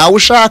ubyara ngo nawe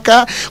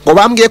ushaka ngo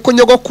bambwiye ko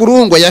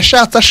nyogokuru ngo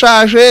yashatse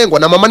ashaje ngo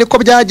na mama niko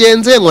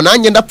byagenze ngo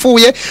nanjye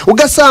ndapfuye,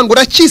 ugasanga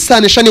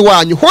urakisanisha ni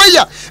wanyu.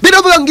 Hoya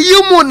biravuga ngo iyo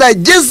umuntu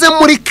ageze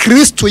muri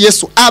Kristo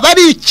Yesu aba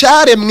ari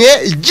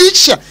icyaremwe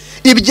gishya,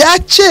 ibya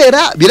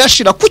kera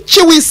birashira.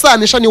 Kuki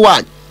wisanisha ni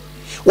wanyu?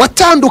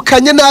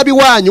 Watandukanye nabi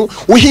wanyu,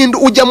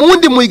 ujya mu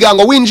wundi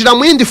muryango, winjira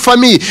mu yindi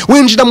famille,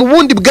 winjira mu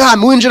bundi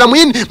bwami, winjira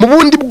mu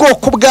bundi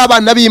bwoko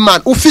bw'abana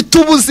b'Imana. Ufite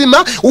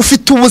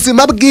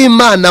ubuzima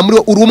bw'Imana, muri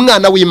uri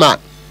umwana w'Imana.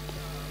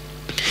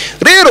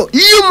 Rero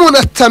iyo umuntu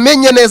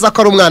atamenye neza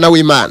ko ari umwana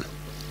w'Imana,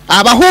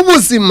 abaho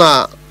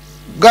ubuzima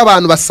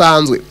bw'abantu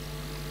basanzwe.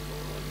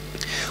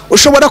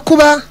 Ushobora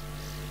kuba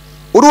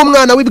uri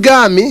umwana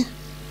w'ibwami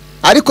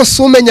ariko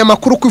si umenya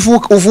amakuru ko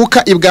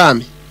uvuka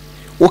ibwami,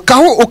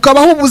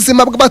 ukabaho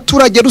ubuzima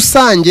bw'abaturage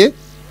rusange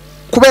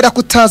kubera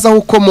kutaza aho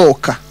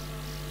ukomoka.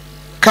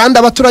 Kandi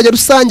abaturage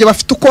rusange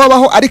bafite uko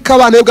babaho, ariko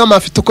abana b'ibwami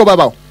bafite uko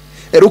babaho.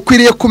 Rero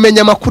ukwiriye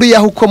kumenya amakuru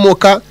y'aho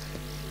ukomoka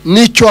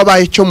n'icyo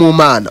wabaye cyo mu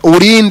Mana.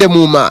 Urinde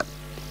mu Mana.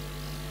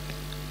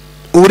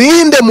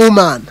 Urinde mu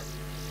Mana.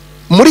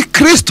 Muri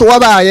Kristo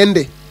wabaye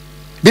nde?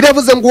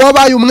 Biravuze ngo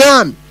wabaye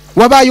umwami,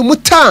 wabaye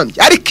umutambyi,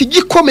 ariko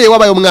igikomeye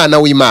wabaye umwana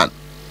w'Imana.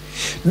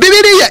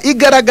 Bibiliya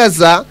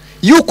igaragaza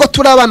yuko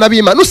turi abana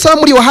b'Imana. Usaba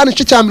muri Yohana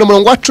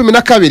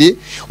 1:12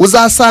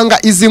 uzasanga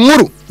izi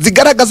nkuru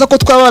zigaragaza ko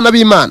turi abana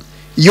b'Imana.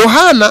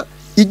 Yohana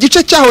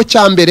igice cyaho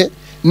cya mbere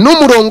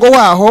n'umurongo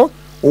waho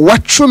wa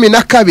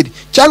 12,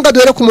 cyangwa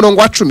duhere ku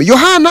murongo wa 10.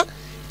 Yohana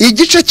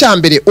igice cya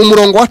mbere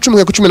umurongo wa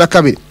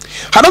 10-12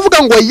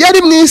 haravuga ngo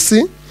yari mu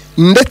isi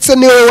ndetse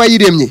niwe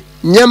wayiremye,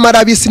 nyamara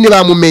ab'isi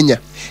ntibamumenya.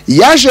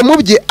 Yaje mu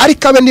bye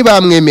ariko abe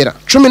ntibamwemera.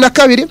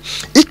 12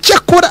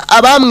 icyakora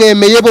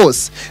abamwemeye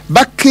bose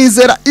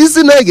bakizera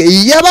izina rye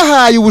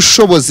yabahaye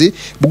ubushobozi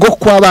bwo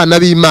kuba abana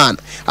b'Imana.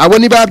 Abo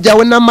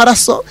ntibabyawe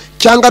n'amaraso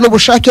cyangwa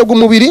n'ubushake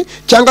bw'umubiri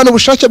cyangwa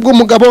n'ubushake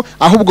bw'umugabo,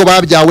 ahubwo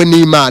babyawe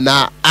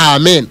n'Imana.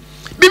 Amen.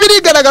 Bibiri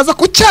igaragaza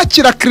ko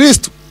cyakira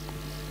Kristo,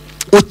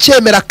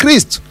 ukemera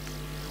Kristo,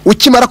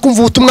 ukimara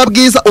kumva ubutumwa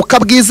bwiza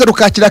ukabwizera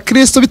ukakira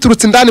Kristo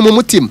biturutse indani mu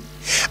mutima,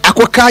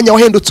 ako kanya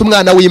wahindutse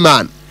umwana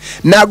w'Imana.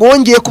 Nago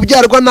wongeye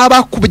kubyarwa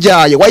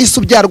n'abakubyaye, wahise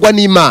ubyarwa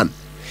n'Imana.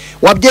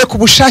 Wabyaye ku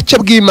bushake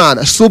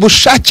bw'Imana, si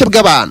ubushake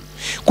bw'abantu.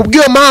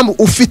 Kubw'iyo mpamvu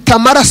ufite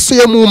amaraso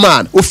yo mu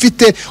Mana,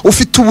 ufite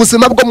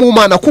ubuzima bwo mu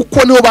Mana,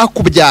 kuko niho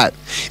bakubyaye.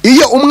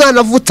 Iyo umwana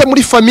avutse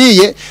muri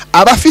famiye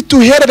aba afite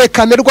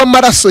uhererekane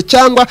rw'amaraso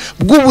cyangwa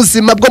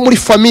bw'ubuzima bwo muri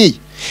famiye.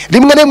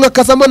 Rimwe na rimwe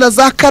akazamo na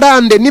za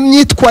karande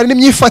n'imyitwarire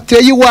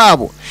n'imyifatire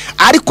y'iwabo,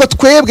 ariko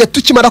twebwe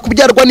tukimara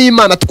kubyarwa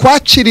n'Imana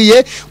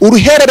twakiriye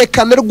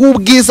uruhererekane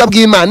rw'ubwiza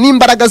bw'Imana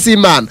n'imbaraga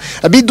z'Imana,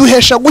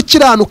 biduhesha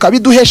gukiranuka,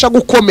 biduhesha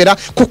gukomera,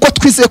 kuko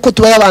twizeye ko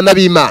tubaye abana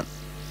b'Imana.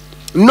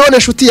 None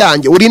nshuti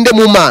yanjye, urinde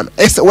mu Mana.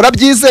 Ese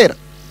urabyizera?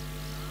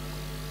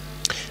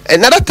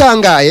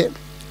 Naratangaye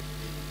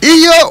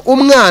iyo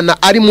umwana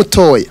ari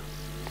mutoya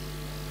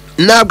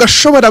ntabwo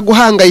ashobora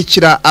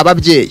guhangayikira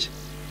ababyeyi,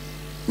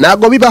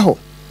 ntabwo bibaho.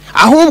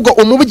 Ahubwo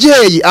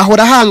umubyeyi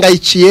ahora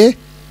ahangayikiye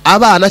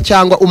abana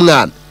cyangwa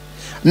umwana.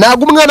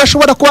 Ntabwo umwana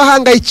ashobora kuba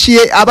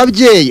ahangayikiye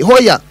ababyeyi.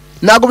 Hoya,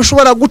 ntabwo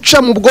bishobora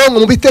guca mu bwonko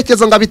mu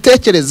bitekerezo ngo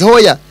abitekereze.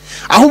 Hoya,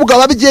 ahubwo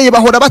ababyeyi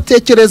bahora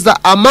batekereza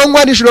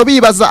amanywa n'ijoro,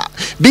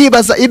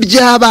 bibaza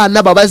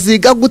iby'abana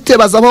babaziga gute,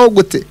 bazabaho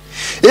gute.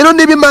 Rero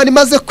niba Imana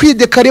imaze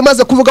kwidekara,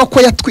 imaze kuvuga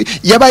ko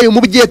yabaye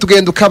umubyeyi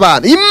tugenduka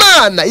abana,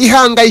 Imana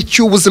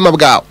ihangayikiye ubuzima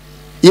bwawe,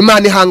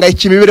 Imana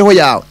ihangayikiye imibereho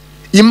yawe.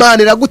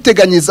 Imana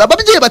iraguteganyiriza.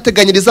 Ababyeyi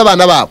bateganyiriza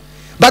abana babo,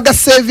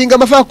 bagasevinga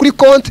amafaranga kuri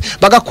konti,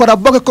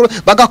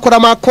 bagakora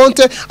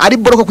amakonte ari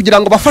boroko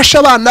kugira ngo bafashe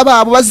abana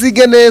babo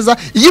bazige neza.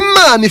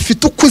 Imana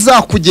ifite uko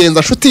izakugenza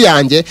nshuti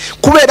yanjye,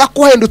 kubera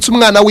ko uhendutse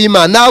umwana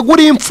w'Imana. Ntabwo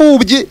uri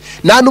imfubyi,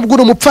 nta nubwo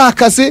uri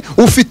umupfakazi.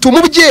 Ufite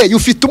umubyeyi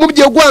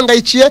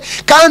uguhangayikiye,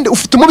 kandi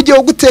ufite umubyeyi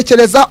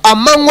ugutekereza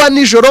amanywa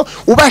n'ijoro,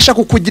 ubasha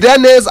kukugirira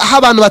neza aho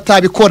abantu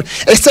batabikora.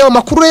 Ese ayo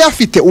makuru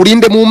yafite?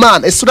 Urinde mu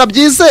Mana. Ese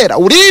urabyizera?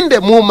 Urinde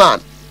mu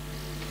Mana.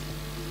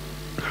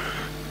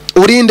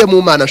 Urinde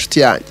mu Mana nshuti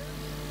yanjye.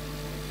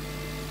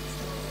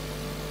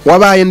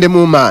 Wabaye nde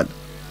mu Mana?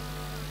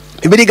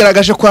 Bibiri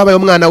igaragaje ko wabaye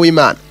umwana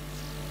w'Imana.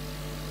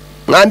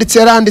 Mwanditse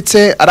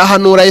yaranditse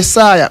arahanura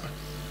Yesaya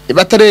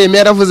ibatareyeme,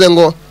 yaravuze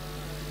ngo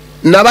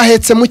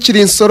nabahetse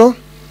mukiri insoro,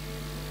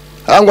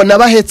 ngo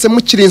nabahetse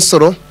mukiri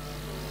insoro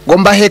ngo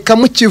mbaheka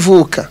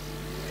mukivuka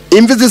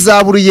imvi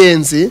za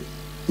Uriyizi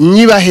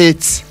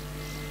nyibahetse.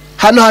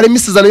 Hano hari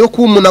imisizano yo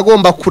kuba umuntu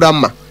agomba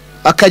kurama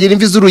akagira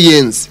imvi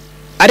z'Uriyizi.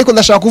 Ariko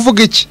ndashaka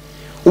kuvuga iki?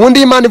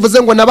 Ubundi Imana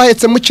ivuze ngo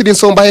nabahetse mukiri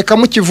insomba heka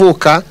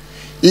mukivuka,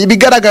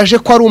 ibigaragaje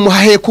ko ari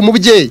umuheka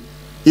umubyeyi,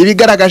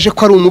 ibigaragaje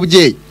ko ari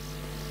umubyeyi.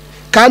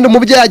 Kandi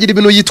umubyeyi agira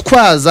ibintu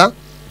yitwaza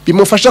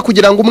bimufasha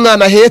kugira ngo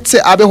umwana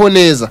ahetse abeho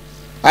neza.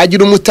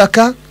 Agira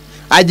umutaka,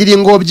 agira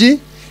ingobyi,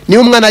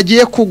 niyo umwana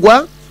agiye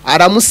kugwa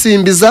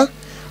aramusimbiza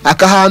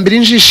akahambira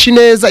injishi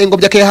neza,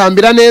 ingobyi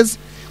akayihambira neza,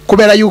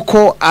 kubera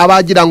yuko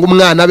abagira ngo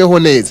umwana abeho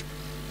neza.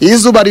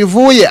 Izuba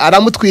rivuye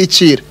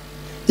aramutwikira,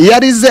 iyo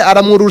arize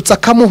aramwururutsa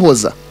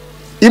akamuhoza.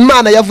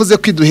 Imana yavuze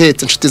ko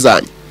iduhetse inshuti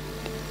zanyu.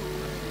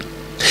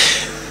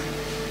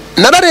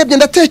 Nararebye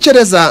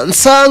ndatekereza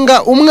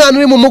nsanga umwana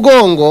uri mu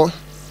mugongo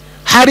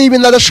hari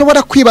ibintu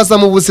adashobora kwibaza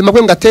mu buzima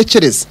bwe ngo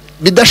atekereze,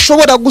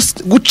 bidashobora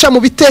guca mu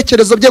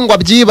bitekerezo bye ngo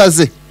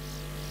abyibaze.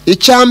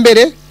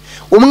 Icyambere,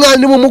 umwana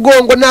uri mu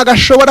mugongo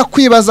ntagashobora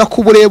kwibaza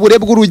ku burebure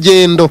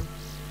bw'urugendo.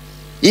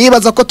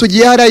 Yibaza ko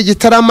tugiye hariya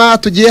Igitarama,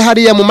 tugiye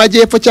hariya mu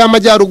majyepfo cyangwa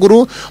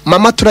amajyaruguru,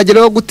 mama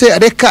turageraho gute?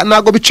 Reka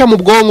nago bica mu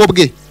bwonko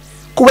bwe.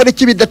 Kubera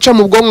iki bidaca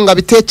mu bwonko ngo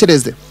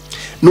abitekereze?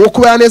 Ni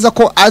ukubera neza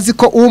ko azi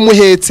ko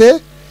umuhetse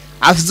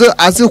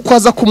azi uko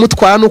aza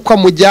kumutwara nuko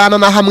amujyana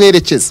naho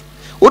amwerekeza.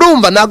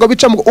 Urumva nago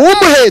bica mu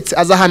umuhetse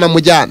azahana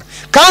mujyana,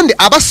 kandi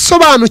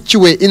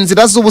abasobanukiwe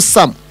inzira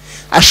z'ubusamo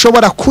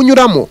ashobora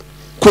kunyuramo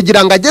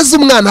kugira ngo ageze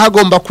umwana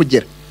hagomba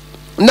kugera.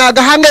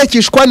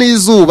 Nagahangayikishwa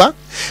n'izuba,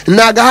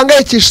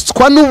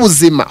 nagahangayikishwa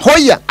n'ubuzima.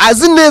 Hoya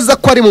azi neza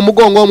ko ari mu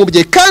mugongo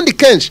w'umubyeyi, kandi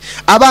kenshi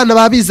abana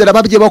babizera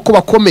babye bako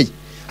bakomeye.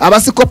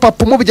 Abasi ko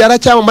papa umubyara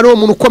cyangwa ari wo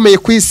muntu ukomeye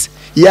ku isi,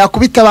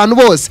 yakubita abantu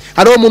bose,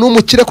 ari wo muntu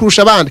w'umukire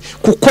kurusha abandi,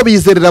 kuko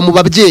bizerera mu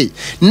babyeyi.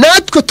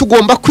 Natwe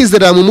tugomba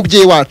kwizerera mu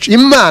mubyeyi wacu.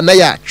 Imana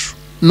yacu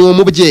ni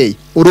umubyeyi,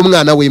 uri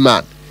umwana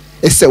w'Imana.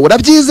 Ese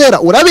urabyizera?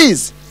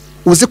 Urabizi?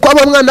 Uzi ko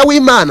aba umwana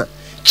w'Imana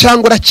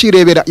cyangwa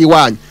urakirebera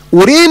iwanyu?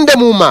 Urinde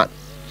mu Mana.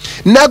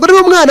 Ntabwo uri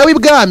umwana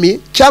w'ibwami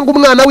cyangwa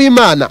umwana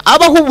w'Imana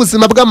abaho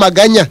ubuzima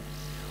bw'amaganya,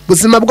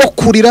 ubuzima bwo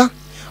kurira,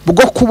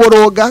 bwo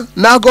kuboroga.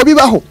 Ntabwo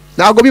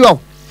bibaho.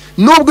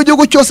 Nubwo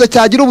igihugu cyose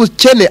cyagira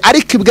ubukene,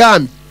 ariko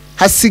ibwami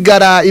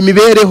hasigara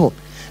imibereho.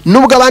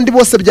 Nubwo abandi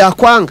bose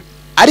byakwanga,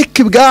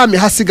 ariko ibwami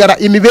hasigara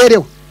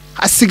imibereho,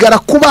 hasigara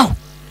kubaho,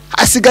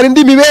 hasigara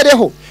indi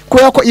mibereho,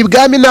 kubera ko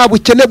ibwami nta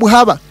bukene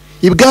buhaba.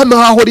 Ibwami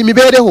hahora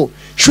imibereho.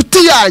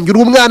 Shuti yanjye,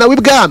 uri umwana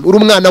w'ibwami, uri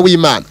umwana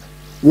w'Imana.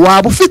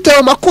 Waba ufite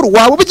amakuru,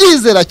 waba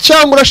ubyizera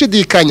cyangwa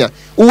urashidikanya,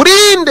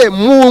 urinde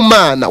mu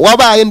Mana.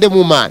 Wabaye nde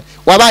mu Mana?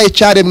 Wabaye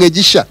cyaremwe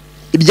gishya.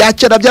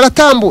 Ibyakera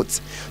byaratambutse,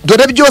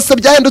 dore byose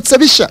byahindutse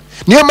bishya.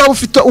 Niyo mpamvu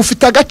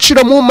ufite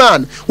agaciro mu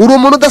Mana. Uri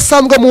umuntu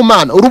udasanzwe mu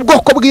Mana, uri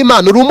ubwoko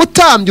bw'Imana, uri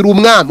umutambyi, uri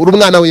umwami, uri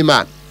umwana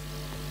w'Imana.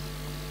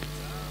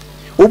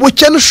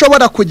 Ubukene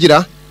ushobora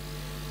kugira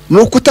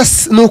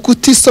ni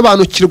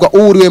ukutisobanukirwa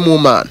uwo uriwe mu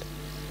Mana.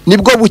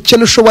 Nibwo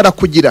bukene ushobora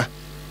kugira.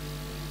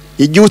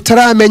 Igihe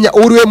utaramenya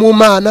uriwe mu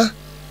Mana,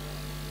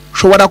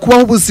 ushobora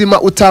kubaho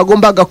ubuzima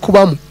utagombaga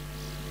kubamo.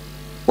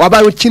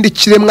 Wabaye ikindi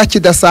kiremwa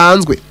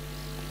kidasanzwe.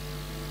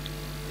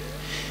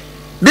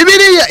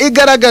 Bibiliya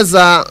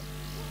igaragaza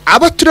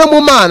abo turi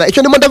mu Mana.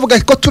 Icyo ndimo ndavuga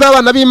ko turi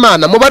abana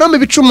b'Imana. Mu Baroma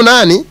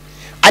 8,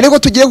 ariko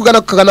tugiye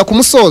kugana ku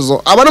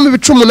musozo. Abaroma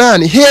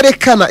 8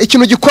 herekana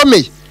ikintu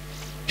gikomeye.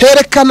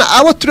 Herekana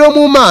abo turi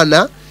mu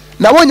Mana.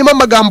 Nabonyemo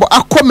amagambo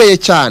akomeye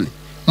cyane,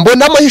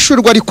 mbona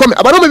amahishurwa rikomeye.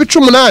 Abaroma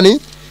 8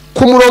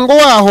 ku murongo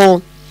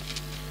waho,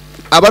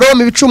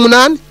 Abaroma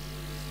 8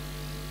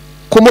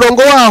 ku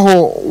murongo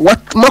waho wa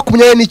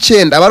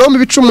 29. Abaroma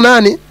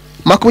 8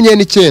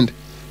 29.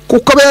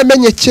 Kuko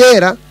bayamenye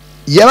kera,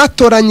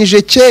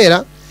 yabatoranyije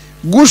kera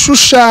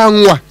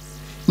gushushanywa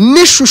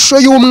n'ishusho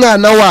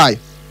y'umwana wayo,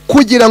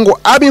 kugira ngo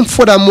abe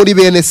imfura muri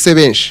bene se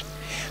benshi.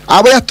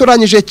 Abo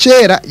yatoranyije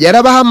kera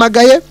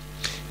yarabahamagaye,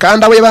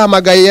 kandi abo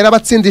yabahamagaye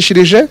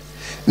yarabatsindishirije,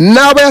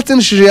 n'abo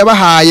yatsindishije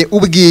yabahaye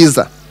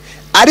ubwiza.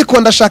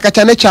 Ariko ndashaka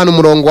cyane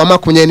umurongo wa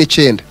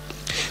 29.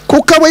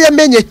 Kuko abo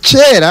yamenye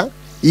kera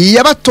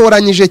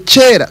yabatoranyije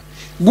kera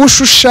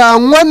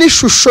gushushanywa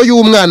n'ishusho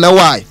y'umwana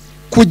wayo,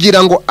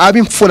 kugira ngo abe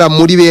imfura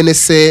muri bene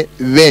se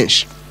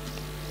benshi.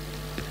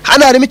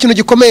 Hano harimo ikintu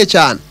gikomeye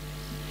cyane.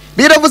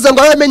 Biravuze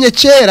ngo yamenye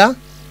kera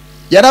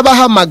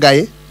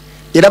yarabahamagaye,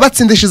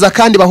 irabatsindishiza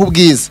kandi baha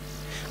ubwiza.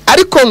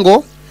 Ariko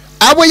ngo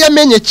abo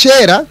yamenye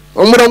kera,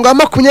 umurongo wa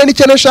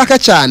 29 nshaka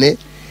cyane,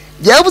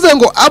 yavuze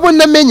ngo abo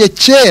namenye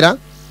kera,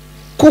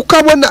 kuko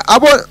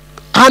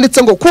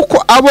handitse ngo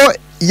kuko abo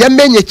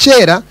yamenye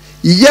kera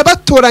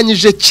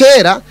yabatoranyije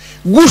kera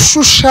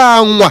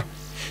gushushanywa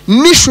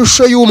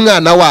n'ishusho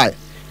y'umwana wayo,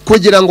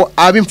 kugira ngo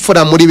abe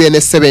imfura muri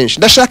bene se benshi.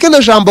 Ndashaka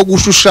ino jambo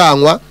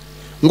gushushanywa,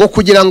 ngo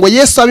kugira ngo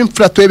Yesu abe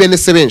imfura tuwe bene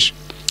se benshi.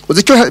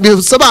 Uzi icyo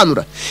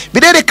bisobanura?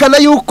 Birerekana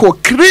yuko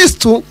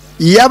Kristo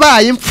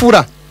yabaye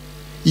imfura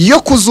yo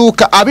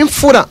kuzuka, aba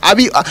imfura,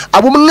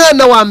 aba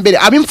umwana wa mbere,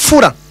 aba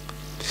imfura.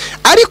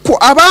 Ariko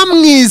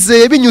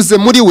abamwizeye binyuze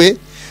muri we,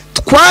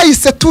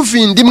 twahise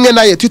tuvinda imwe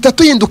naye, tuhita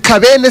tuhinduka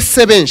bene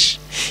se benshi.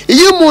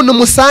 iyo umuntu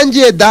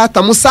musangiye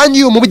data,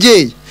 musangiye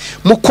umubyeyi,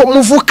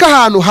 muvuka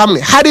ahantu hamwe,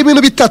 hari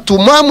ibintu bitatu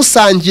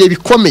musangiye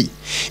bikomeye.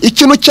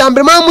 Ikintu cya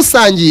mbere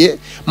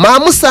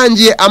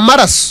musangiye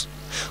amaraso.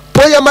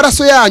 Po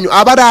y'amaraso yanyu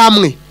aba ari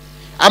amwe,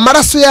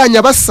 amaraso yanyu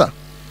abasa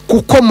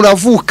kuko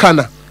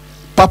muravukana,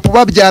 papa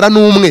babyara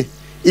n'umwe.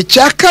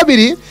 Icya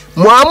kabiri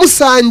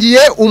musangiye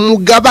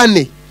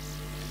umugabane,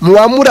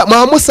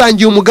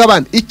 musangiye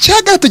umugabane. Icya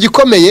gatatu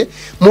gikomeye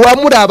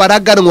muri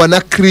abaraganwa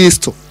na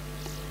Kristo,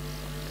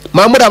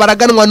 muri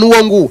abaraganwa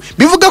n'uwo nguwo.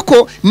 Bivuga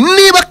ko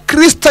niba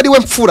Kristo ari we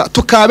mfura,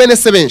 tukaba bene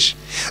se benshi,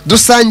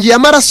 dusangiye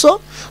amaraso,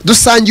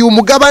 dusangiye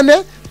umugabane,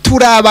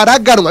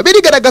 turabaraganwa.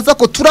 Birigaragaza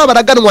ko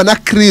turabaraganwa na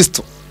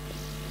Kristo.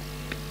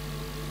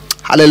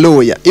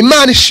 Haleluya.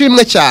 Imana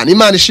ishimwe cyane,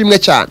 Imana ishimwe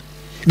cyane.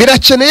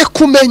 Birakeneye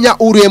kumenya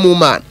uriye mu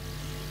Mana.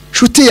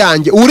 Shuti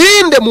yanjye,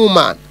 urinde mu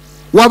Mana,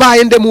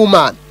 wabaye nde mu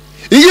Mana.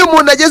 Iyo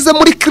umuntu ageze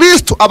muri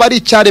Kristo aba ari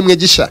icyaremwe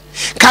gishya,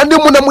 kandi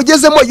umuntu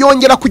amugezemo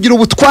yongera kugira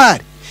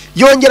ubutware,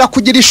 yongera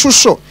kugira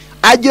ishusho,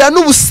 agira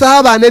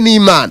n'ubusabane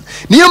n'Imana.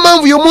 Niyo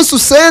mpamvu uyu munsi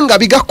usenga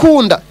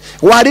bigakunda,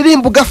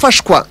 waririmba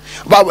ugafashwa,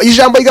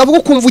 ijambo rigavuga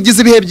ukumva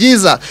ugize ibihe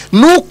byiza.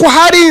 Nuko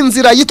hari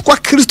inzira yitwa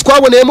Kristo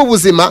twaboneyemo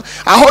ubuzima,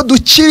 aho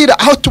dukirira,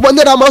 aho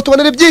tubonera amahoro,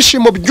 tubonera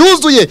ibyishimo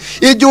byuzuye.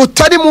 Igihe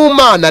utari mu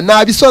Mana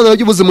nta bisobanuro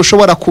by'ubuzima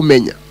ushobora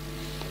kumenya.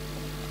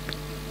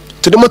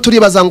 Turimo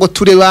turibaza ngo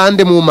turi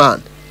bande mu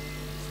Mana,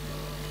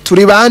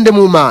 turi bande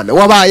mu Mana,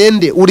 wabaye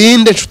nde,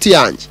 urinde nshuti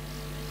yanjye.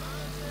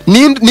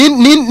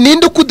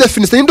 Ninde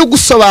ukudefinisa, ninde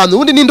ugusobanura,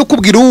 undi ninde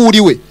ukubwira uwo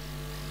uriwe,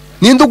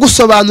 ninde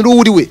ugusobanura uwo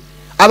uriwe.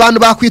 Abantu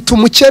bakwita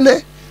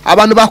umukene,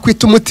 abantu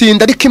bakwita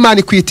umutinda, ariko Imana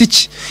ikwita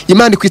iki?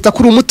 Imana ikwita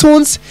kuri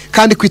umutunzi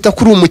kandi ikwita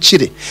kuri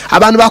umukire.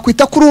 Abantu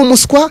bakwita kuri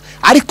umuswa,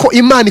 ariko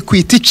Imana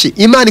ikwita iki?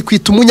 Imana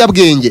ikwita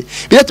umunyabwenge.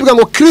 Biratubwira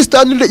ngo Kristo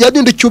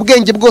yadindukiye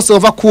ubwenge bwose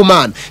buva ku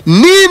Mana.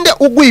 Ninde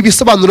uguha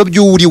ibisobanuro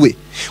by'uriwe?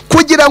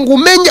 Kugira ngo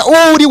umenye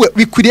uwo uriwe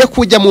bikwiriye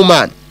kujya mu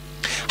Mana.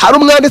 Hari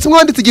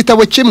umwanditsi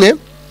igitabo kimwe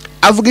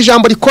avuga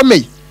ijambo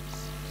rikomeye.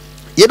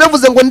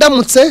 Yaravuze ngo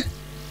ndamutse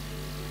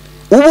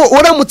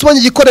uramutse ubonye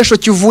igikoresho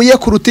kivuye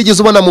ku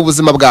rutigeze ubona mu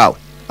buzima bwawe,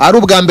 ari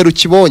ubwa mbere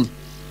ukibonye,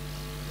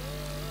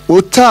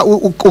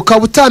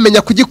 ukaba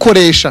utamenya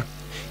kugikoresha.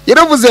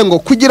 Yaravuze ngo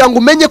kugira ngo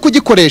umenye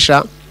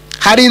kugikoresha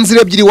hari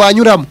inzira ebyiri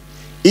wanyuramo.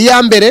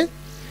 Iya mbere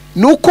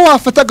ni uko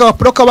wafataga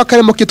agapapuro kaba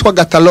karimo kitwa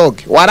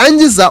catalogue,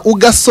 warangiza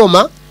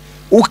ugasoma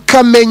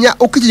ukamenya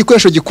uko iki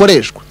gikoresho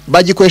gikoreshwa,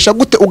 bagikoresha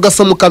gute,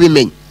 ugasoma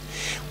ukabimenya.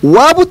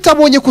 Waba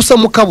utabonye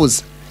kusoma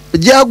ukabuza,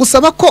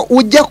 byagusaba ko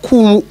ujya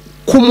ku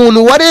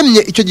muntu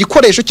waremye icyo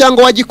gikoresho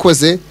cyangwa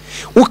wagikoze,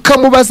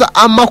 ukamubaza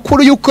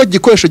amakuru y'uko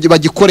gikoresho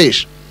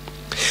bagikoresha.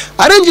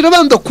 Arengera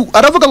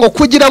aravuga ngo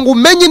kugira ngo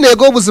umenye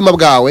intego y'ubuzima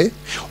bwawe,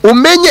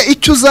 umenye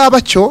icyo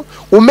uzaba cyo,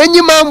 umenye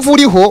impamvu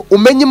uriho,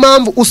 umenye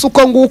impamvu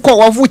usuko nguko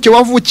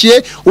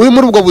wavukiye uri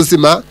muri ubwo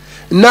buzima,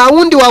 nta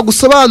wundi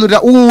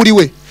wagusobanurira uwo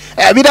uriwe.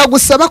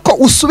 Biragusaba ko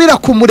usubira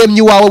ku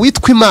muremyi wawe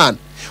witwa Imana,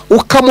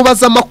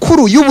 ukamubaza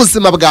amakuru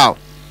y'ubuzima bwawe,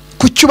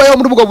 kuki ubayeho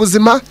muri ubwo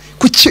buzima,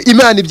 kuki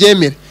Imana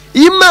ibyemera.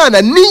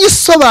 Imana niyo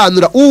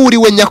isobanura uwo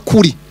uriwe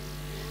nyakuri.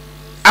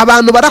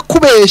 Abantu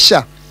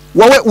barakubeshya,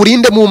 wowe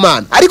urinde mu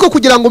Mana. Ariko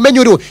kugira ngo umenye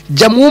uriwe,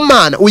 jya mu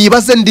Mana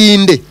uyibaze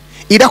ndinde,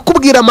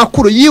 irakubwira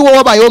amakuru yiwe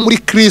wabayeho muri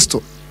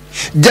Kristo.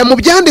 Jya mu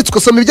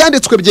byanditswe, soma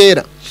ibyanditswe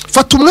byera,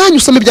 fata umwanya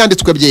usome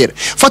ibyanditswe byera,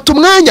 fata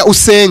umwanya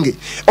usenge,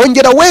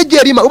 ongera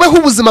wegera Imana, ubeho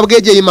ubuzima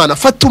bwegera Imana.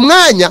 Fata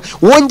umwanya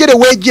wongere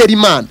wegera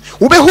Imana,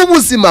 ubeho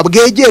ubuzima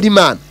bwegera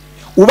Imana,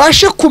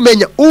 ubashe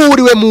kumenya uwo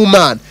uriwe mu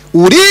Mana,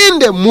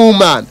 urinde mu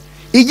Mana.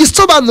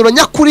 Igisobanuro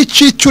nyakuri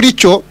cy'icyo uri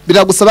cyo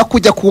biragusaba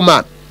kujya ku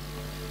Mana.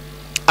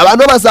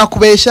 Abantu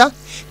bazakubeshya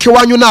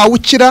kiwanyu nawe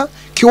ukira,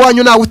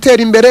 kiwanyu nawe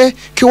utera imbere,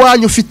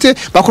 kiwanyu ufite,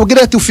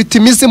 bakubwira ati ufite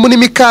imizimu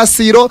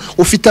n'imikasiro,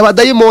 ufite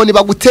abadayimoni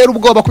bagutera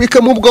ubwoba,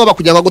 kubikemo ubwoba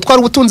kugira ngo gutwara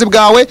ubutunzi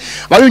bwawe.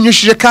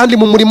 Babinyushije kandi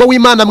mu murimo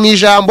w'Imana mu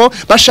ijambo,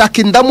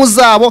 bashaka indamu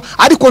zabo.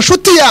 Ariko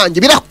nshuti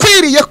yanjye,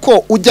 birakwiriye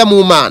ko ujya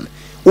mu Mana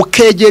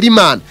ukegera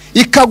Imana,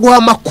 ikaguha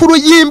amakuru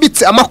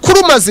yimbitse,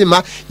 amakuru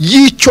mazima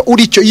y'icyo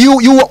uri cyo,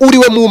 y'uwo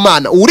uriwe mu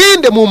Mana.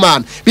 Urinde mu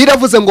Mana.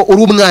 Biravuze ngo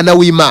uri umwana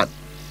w'Imana.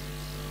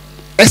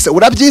 Ese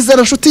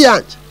urabyizera nshuti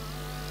yanjye,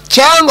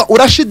 cyangwa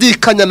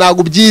urashidikanya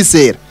ntabwo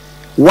ubyizera?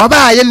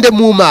 Wabaye nde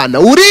mu Mana?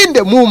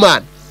 Urinde mu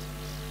Mana,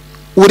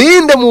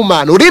 urinde mu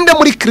Mana, urinde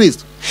muri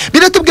Kristo.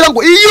 Biratubwira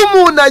ngo iyo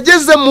umuntu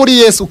ageze muri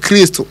Yesu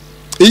Kristo,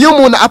 iyo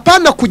umuntu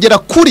apana kugera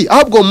kuri,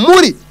 ahubwo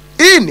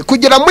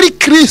kugera muri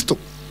Kristo.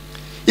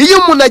 Iyo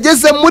umuntu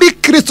ageze muri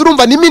Kristo,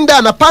 urumva nimo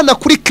indani, apana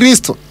kuri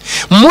Kristo,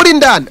 muri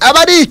ndani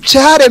aba ari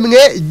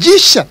icyaremwe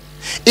gishya.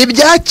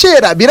 Ibya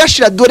kera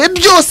birashira, dore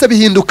byose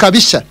bihinduka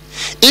bishya.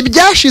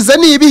 Ibyashize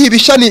ni ibihe,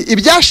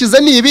 ibyashize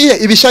ni ibihe,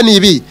 ibishya ni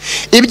ibihe.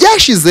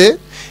 Ibyashize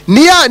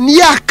ni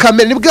ya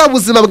kamere, ni bwa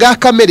buzima bwa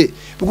kamere,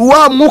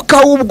 wa mwuka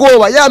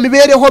w'ubwoba, ya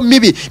mibereho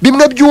mibi,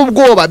 bimwe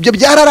by'ubwoba byo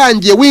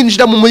byararangiye.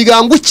 Winjira mu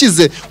muryango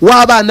ukize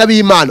w'abana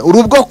b'Imana, uri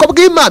ubwoko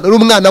bw'Imana, uri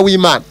umwana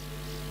w'Imana.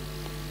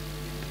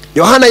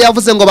 Yohana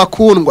yavuze ngo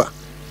bakundwa,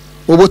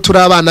 ubu turi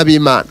abana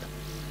b'Imana.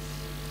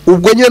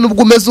 ubwo nyine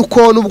nubwo umeze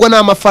uko nubwo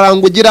nta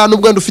mafaranga ugira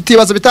nubwo ufite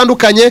ibibazo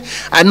bitandukanye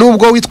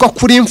nubwo witwa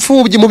kuri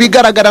imfubyi mu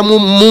bigaragara mu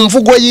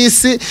mvugo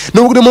y'isi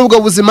nubwo uri muri ubwo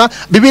buzima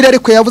Bibiliya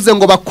ariko yavuze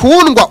ngo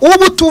bakundwa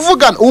ubu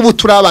tuvugana ubu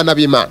turi abana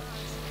b'Imana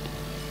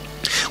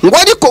ngo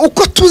ariko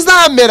uko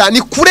tuzamera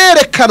ni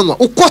kurerekanwa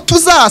uko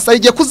tuzasa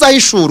igihe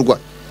kuzahishurwa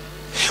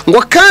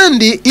ngo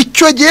kandi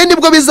icyo gihe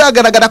nibwo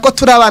bizagaragara ko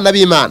turi abana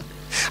b'Imana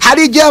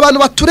hari igihe abantu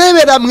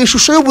baturebera mu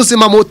ishusho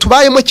y'ubuzima mu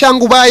tubayemo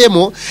cyangwa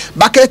ubayemo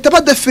bakahita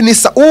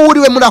badefinisa uwo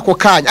uriwe muri ako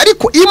kanya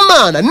ariko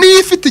Imana niyo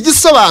ifite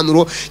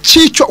igisobanuro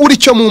cy'icyo uri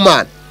cyo mu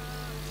Mana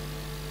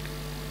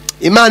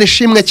Imana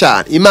ishimwe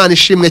cyane Imana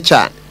ishimwe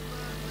cyane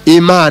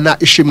Imana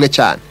ishimwe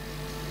cyane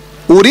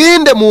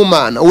urinde mu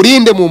Mana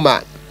urinde mu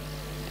Mana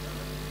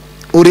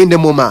urinde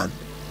mu Mana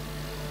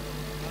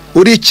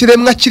uri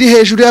ikiremwa kiri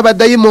hejuru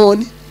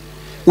y'abadayimoni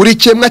uri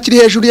ikiremwa kiri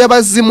hejuru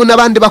y'abazimu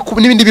n'abandi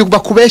n'ibindi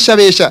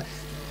bakubesha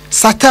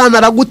Satani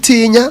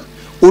aragutinya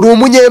uri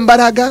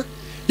umunyembaraga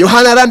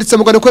Yohana aranditse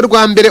mu rwandiko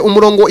rwa mbere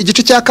umurongo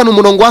igice cya 4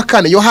 umurongo wa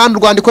 4 Yohana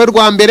urwandiko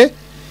rwa mbere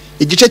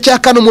igice cya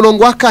 4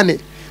 umurongo wa 4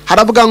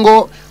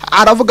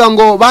 aravuga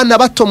ngo bana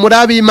bato muri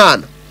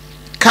ab'Imana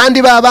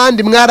kandi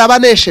babandi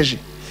mwarabanesheje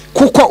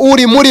kuko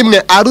uri muri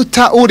mwe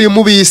aruta uri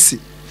mu bisi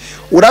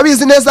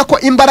urabizi neza ko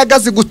imbaraga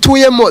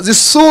zigutuyemo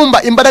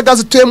zisumba imbaraga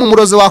zituye mu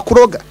murozi wa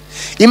kuroga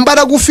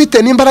imbaraga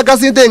ufite n'imbaraga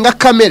zidenga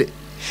kamere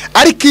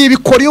ariko ibi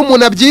bikora iyo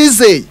umuntu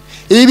abyizeye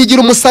ibi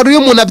bigira umusaruro iyo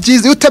umuntu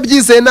abyizeye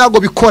utabyizeye ntago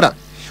bikora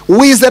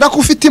wizera ko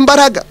ufite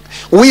imbaraga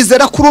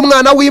wizera ko uri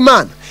umwana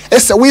w'Imana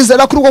ese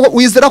wizera ko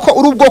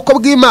uri ubwoko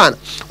bw'Imana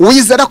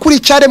wizera ko uri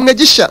icyaremwe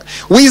gishya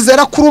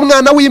wizera ko uri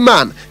umwana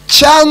w'Imana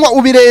cyangwa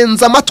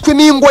ubirenza amatwi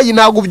n'ingoyi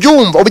ntago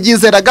ubyumva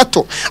ubyizera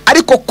gato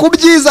ariko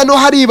kubyiza no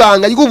hari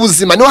ibanga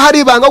ry'ubuzima no hari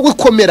ibanga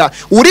gukomera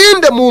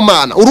urinde mu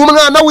Mana uri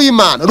umwana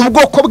w'Imana uri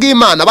ubwoko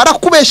bw'Imana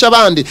barakubesha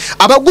abandi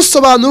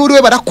abagusobanura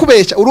uriwe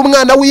barakubesha uri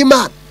umwana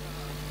w'Imana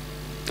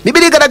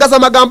Bibiliya igaragaza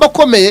amagambo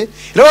akomeye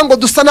rero ngo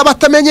dusa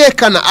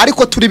n'abatamenyekana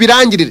ariko turi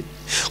birangirire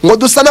ngo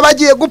dusa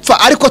n'abagiye gupfa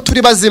ariko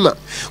turi bazima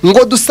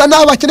ngo dusa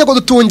n'aho bakeneye ko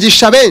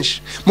dutungisha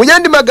benshi mu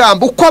yandi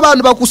magambo uko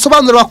abantu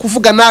bagusobanura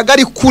bakuvuga naga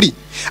ari kuri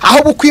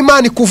aho uko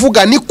Imana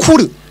ikuvuga ni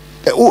kuri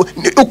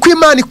uko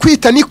Imana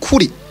ikwita ni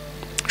kuri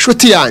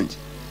nshuti yanjye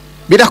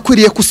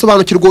birakwiriye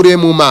kusobanukirwa uriye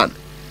mu Mana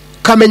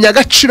kamenya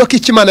agaciro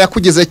k'Imana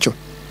yakugize cyo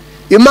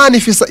Imana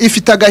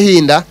ifite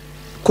agahinda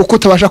kuko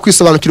utabasha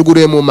kwisobanukirwa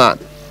uriye mu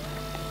Mana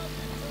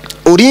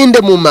urinde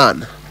mu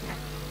Mana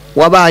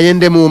wabaye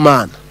nde mu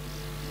Mana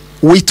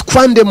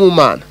witwa nde mu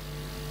Mana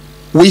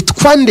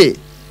witwa nde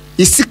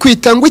isi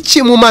kwita ngo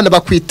iki mu Mana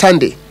bakwita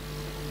nde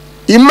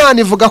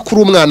Imana ivuga ko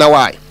uri umwana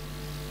wayo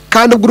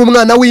kandi ubwo uri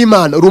umwana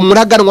w'Imana uri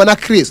umuraganwa na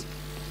Kristo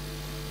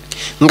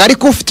ngo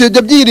ariko ufite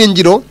ibyo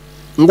byiringiro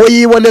ngo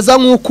yiboneza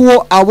nk'uko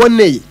uwo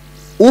aboneye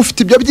ufite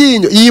ibyo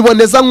byinyo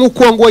yiboneza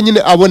nk'uko uwo ngo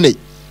nyine aboneye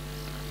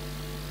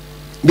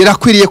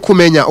birakwiriye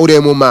kumenya uri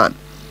mu Mana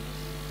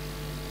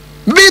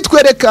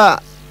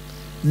bitwereka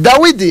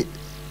Dawidi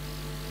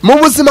mu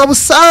buzima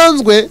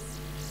busanzwe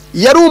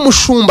yari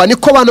umushumba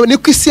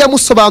niko isi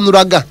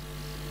yamusobanuraga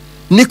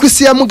niko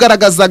isi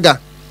yamugaragazaga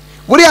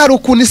buri hari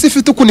ukuntu isi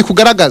ifite ukuntu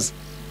kugaragaza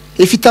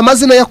ifite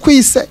amazina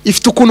yakwise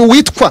ifite ukuntu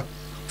witwa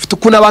ifite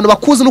ukuntu abantu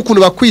bakuzi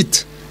n'ukuntu bakwita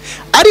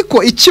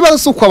ariko ikibazo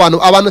suko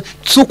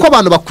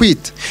abantu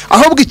bakwita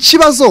ahubwo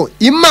ikibazo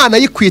Imana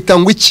yikwita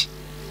ngo iki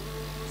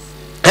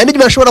kandi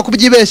bashobora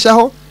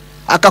kubyibeshaho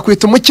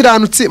akakwita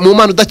umukiranutsi mu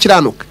Mana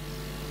udakiranuka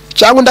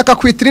cyangwa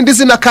ndakakwita irindi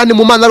zina kandi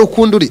mu Mana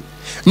rukundo uri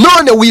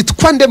none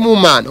witwa nde mu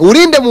Mana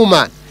urinde mu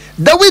Mana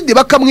Dawidi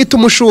bakamwita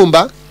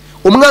umushumba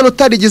umwana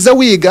utarigize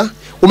wiga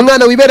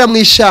umwana wibera mu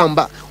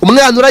ishyamba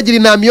umwana uragira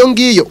inama iyo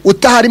ngiyo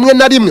utaha rimwe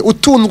na rimwe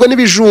utunzwe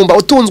n'ibijumba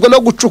utunzwe no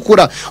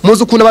gucukura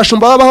muzi ukuntu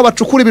abashumba babaho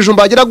bacukura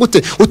ibijumba bagira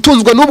gute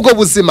utunzwe n'ubwo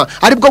buzima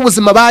aribwo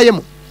buzima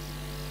bayemo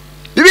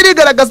Bibiliya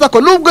igaragaza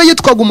ko nubwo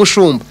yitwaga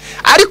umushumba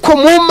ariko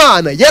mu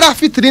Mana yari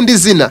afite irindi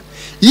zina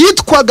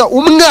yitwaga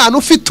umwana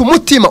ufite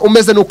umutima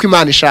umeze nuko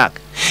Imana ishaka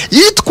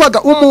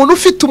yitwaga umuntu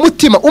ufite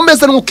umutima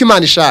umeze nuko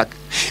Imana ishaka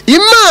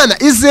Imana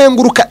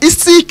izenguruka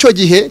isi icyo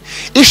gihe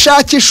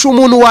ishakisha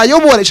umuntu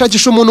wayobora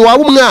ishakisha umuntu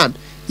waba umwana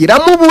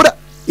iramubura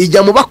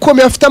ijya mu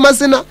bakomeye bafite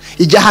amazina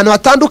ijya ahantu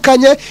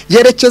hatandukanye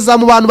yerekeza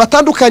mu bantu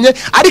batandukanye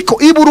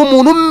ariko ibura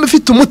umuntu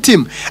ufite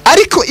umutima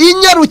ariko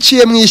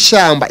inyarukiye mu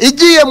ishyamba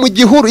igiye mu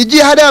gihuru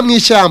igiye hariya mu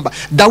ishyamba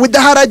Dawidi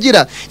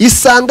haragira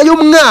isanga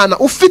y'umwana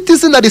ufite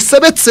izina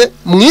risebetse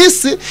mu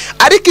isi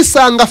ariko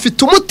isanga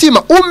afite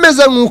umutima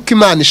umeze nk'uko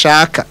Imana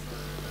ishaka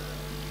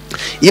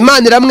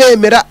Imana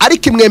iramwemera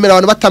ariko imwemera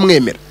abantu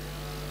batamwemera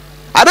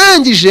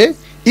arangije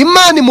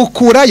Imana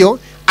imukurayo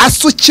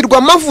asukirwa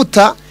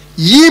amavuta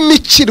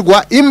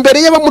yimikirwa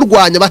imbere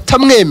y'abamurwanya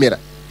batamwemera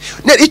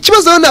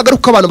ikibazo ntabwo ari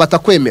uko abantu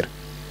batakwemera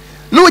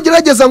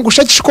nugerageza ngo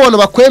ushakishe uko abantu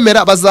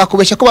bakwemera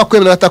bazakubeshya ko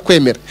bakwemera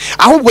batakwemera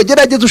ahubwo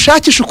gerageza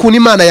ushakishe ukuntu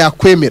Imana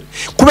yakwemera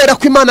kubera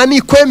ko Imana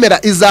nikwemera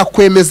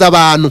izakwemeza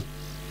abantu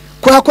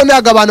kubera ko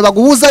ntabwo abantu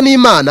baguhuza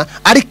n'Imana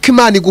ariko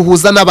Imana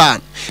iguhuza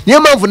n'abantu niyo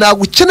mpamvu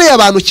ntabwo ukeneye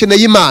abantu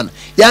ukeneye Imana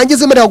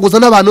yangize imana guhuza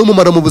n'abantu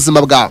b'umumaro mu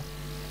buzima bwawe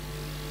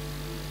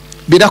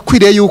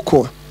birakwiriye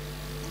yuko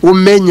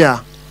umenya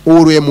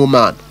uruye mu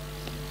Mana.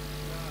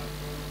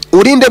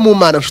 Urinde mu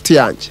Mana nshuti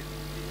yanjye.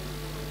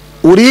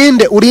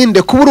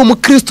 Urinde kubura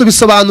umukristo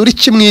bisobanura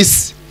iki mu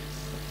isi?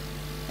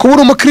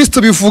 Kubura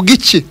umukristo bivuga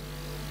iki?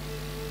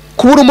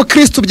 Kubura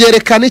umukristo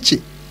byerekana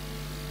iki?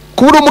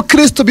 Kubura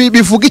umukristo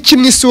bivuga iki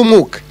mu isi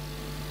y'umwuka?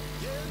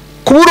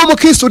 Kubura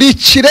umukristo uri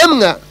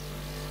ikiremwa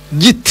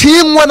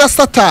gitinywa na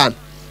Satani,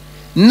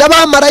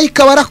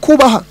 n'abamarayika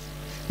barakubaha,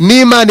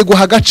 n'Imana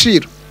iguha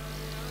agaciro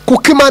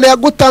kuko Imana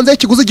yagutanzeho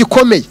ikiguzi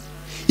gikomeye,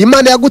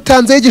 Imana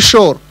yagutanzeho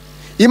igishoro,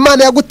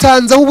 Imana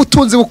yagutanzeho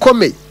ubutunzi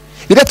bukomeye.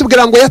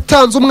 Biratubwira ngo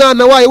yatanze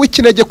umwana wayo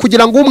w'ikinege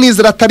kugira ngo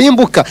umwizera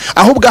atarimbuka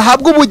ahubwo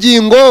ahabwe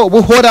ubugingo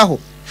buhoraho.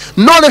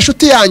 None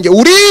nshuti yanjye,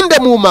 urinde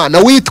mu Mana.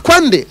 Witwa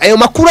nde? Ayo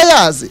makuru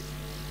ayazi.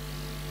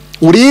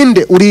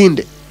 Urinde.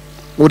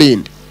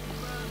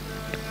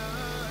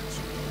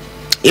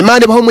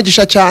 Imana ibaho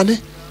umugisha cyane.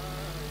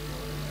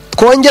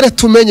 Twongere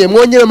tumenye,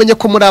 mwongere menye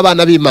ko muri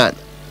abana b'Imana.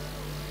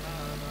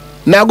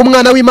 Ntago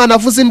umwana w'Imana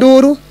avuza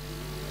induru,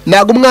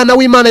 ntago umwana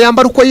w'Imana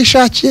yambara uko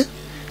yishakiye,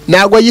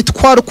 ntago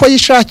yitwara uko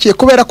yishakiye,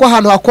 kubera ko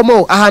ahantu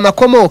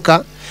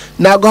akomoka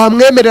ntago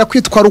hamwemerera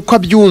kwitwara uko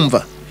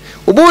abyumva.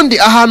 Ubundi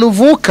ahantu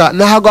uvuka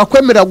ntago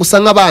akwemerera gusa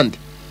nk'abandi.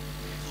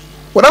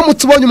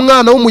 Uramutse ubonye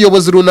umwana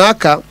w'umuyobozi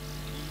runaka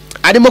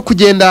arimo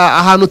kugenda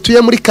ahantu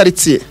tuye muri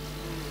quartier,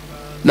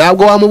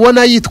 ntabwo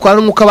wamubona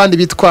yitwara nk'uko abandi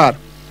bitwara.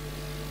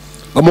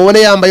 Ngo mubone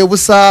yambaye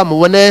ubusa,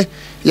 mubone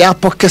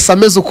yapokesa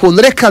ameze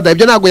ukuntu. Reka da,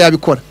 ibyo ntabwo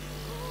yabikora.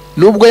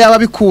 Nubwo yaba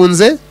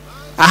bikunze,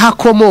 aha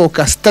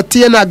akomoka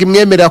stati ye ntabwo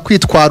imwemerera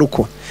kwitwara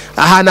uko.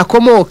 Ahantu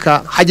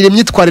akomoka hagira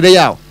imyitwarire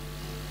yawo.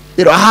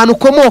 Rero ahantu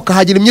ukomoka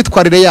hagira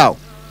imyitwarire yawo.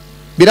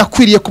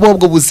 Birakwiriye kubaho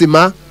ubwo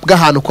buzima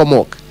bw'ahantu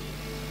ukomoka.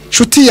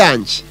 Nshuti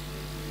yanjye,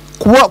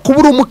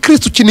 kubura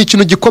umukristo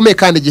ikintu gikomeye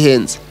kandi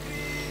gihenze.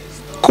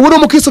 Kubura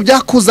umukristo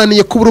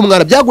byakuzaniye kubura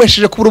umwana,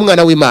 byaguhesheje kubura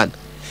umwana w'Imana,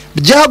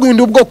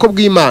 byaguhinduye ubwoko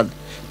bw'Imana,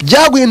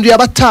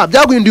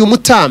 byaguhinduye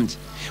umutambyi,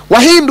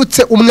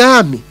 wahindutse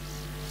umwami,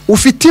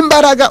 ufite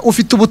imbaraga,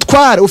 ufite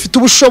ubutware, ufite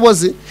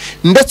ubushobozi,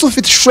 ndetse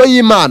ufite ishusho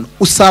y'Imana,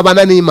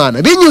 usabana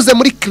n'Imana binyuze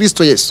muri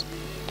Kristo Yesu.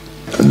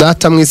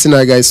 Data mu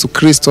izina rya Yesu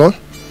Kristo,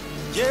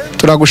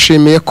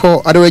 turagushimiye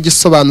ko ari we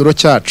gisobanuro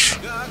cyacu.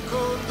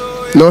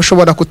 No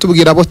ushobora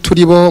kutubwira abo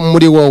turi bo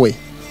muri wowe.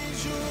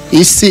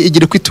 Isi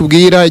igira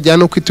kwitubwira, ijya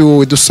no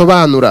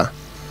kwitudusobanura,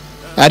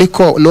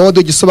 ariko no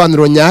do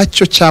gisobanuro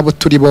nyacyo cyabo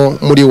turi bo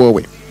muri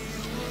wowe.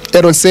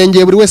 Rero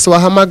nsengeye buri wese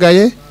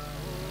wahamagaye,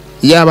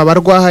 yaba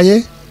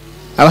barwaye,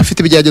 abafite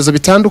ibigeragezo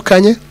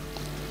bitandukanye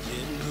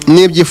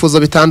n'ibyifuzo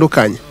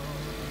bitandukanye,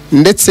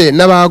 ndetse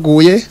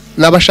n'abaguye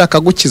n'abashaka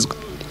gukizwa.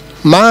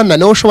 Mana,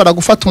 nawe ushobora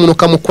gufata umuntu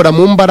ukamukura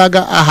mu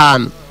mbaraga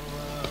ahantu,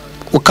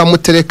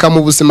 ukamutereka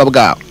mu buzima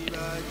bwawe,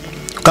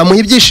 ukamuha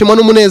ibyishimo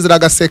n'umunezero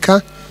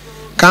agaseka,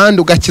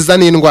 kandi ugakiza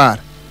n'indwara.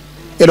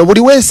 Rero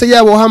buri wese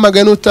yaba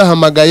uhamagaye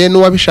n'utahamagaye,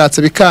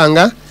 n'uwabishatse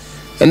bikanga,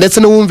 ndetse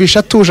n'uwumvisha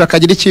atuje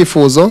akagira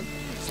icyifuzo,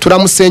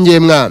 turamusengeye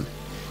Mwana,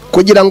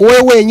 kugira ngo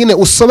wowe wenyine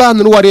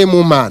usobanure uwariye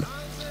mu Mana,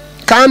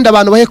 kandi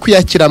abantu bahe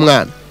kwiyakira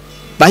Mwana,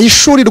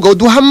 bahishurirwa,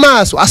 uduha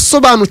amaso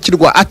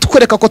asobanukirwa,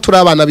 atwereka ko turi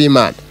abana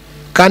b'Imana,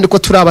 kandi ko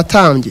turi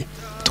abatambyi,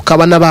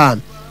 tukaba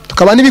n'abami,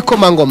 tukaba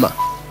n'ibikomangoma,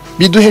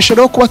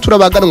 biduheshereho kuba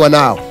turabaganwa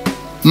nawe.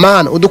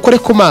 Mana, udukore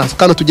ku maso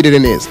kandi utugirire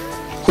neza.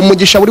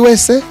 Umugisha buri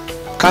wese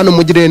kandi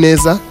umugirire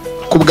neza,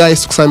 kubwa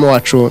Yesu Kristo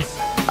wacu.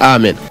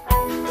 Amen.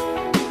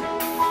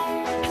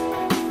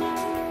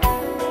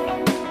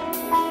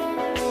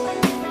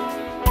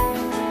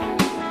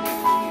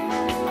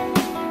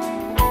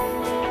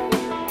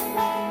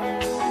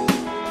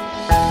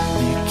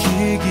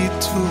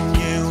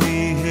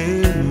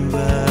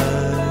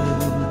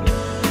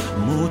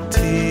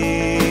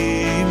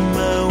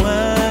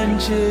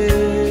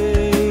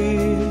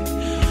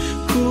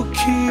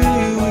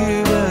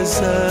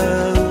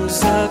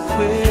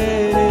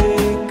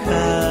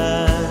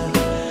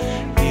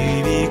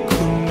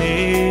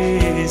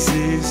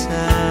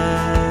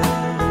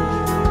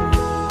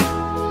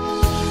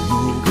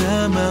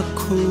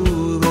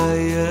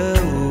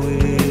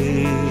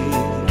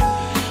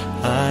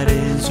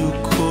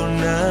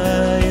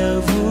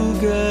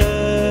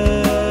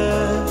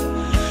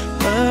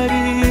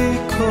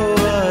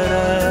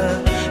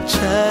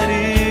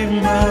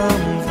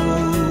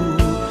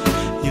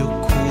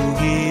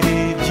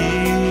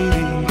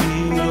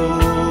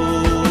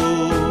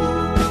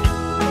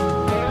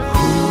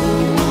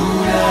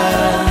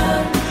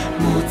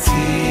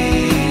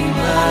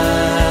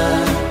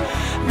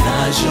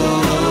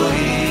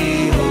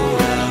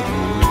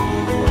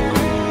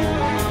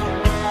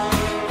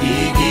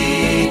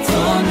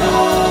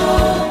 Igitondo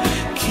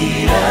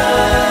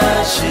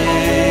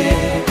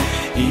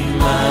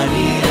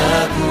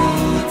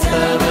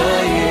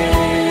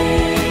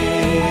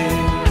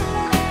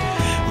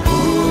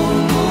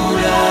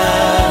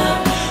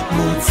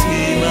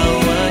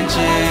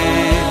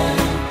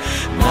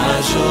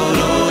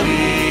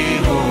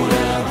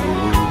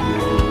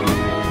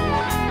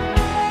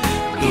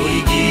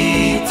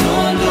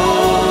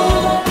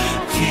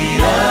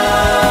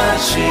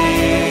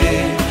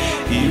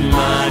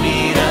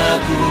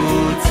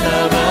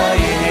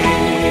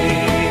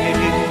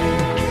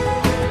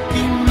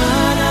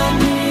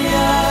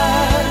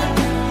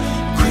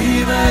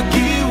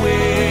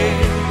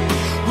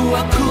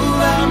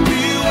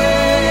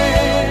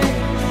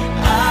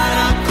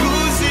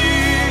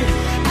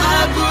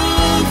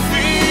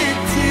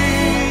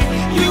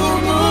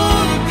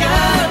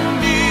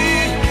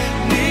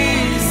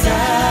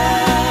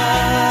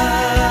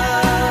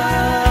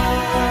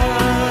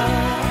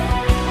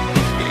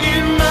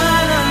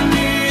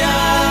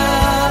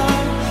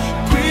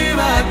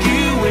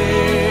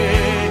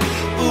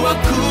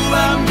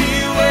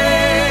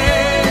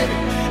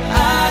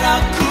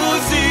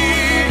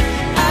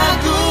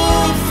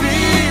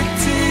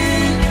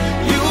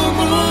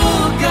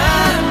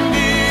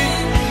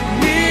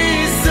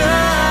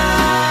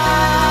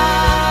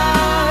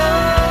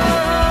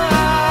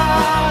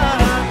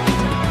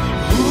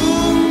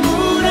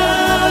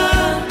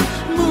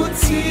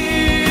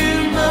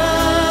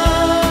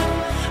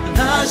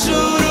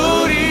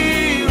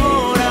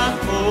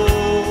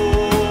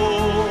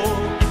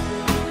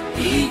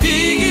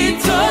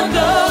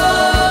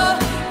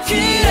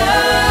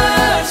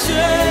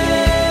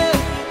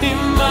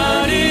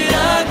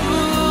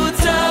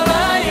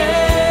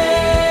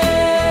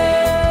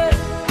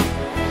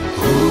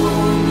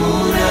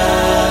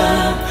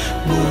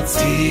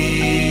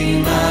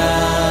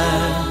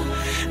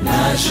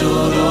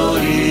joro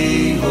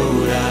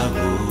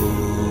rihoraho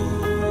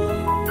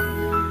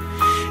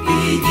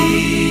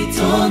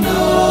igitondo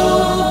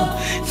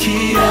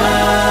kira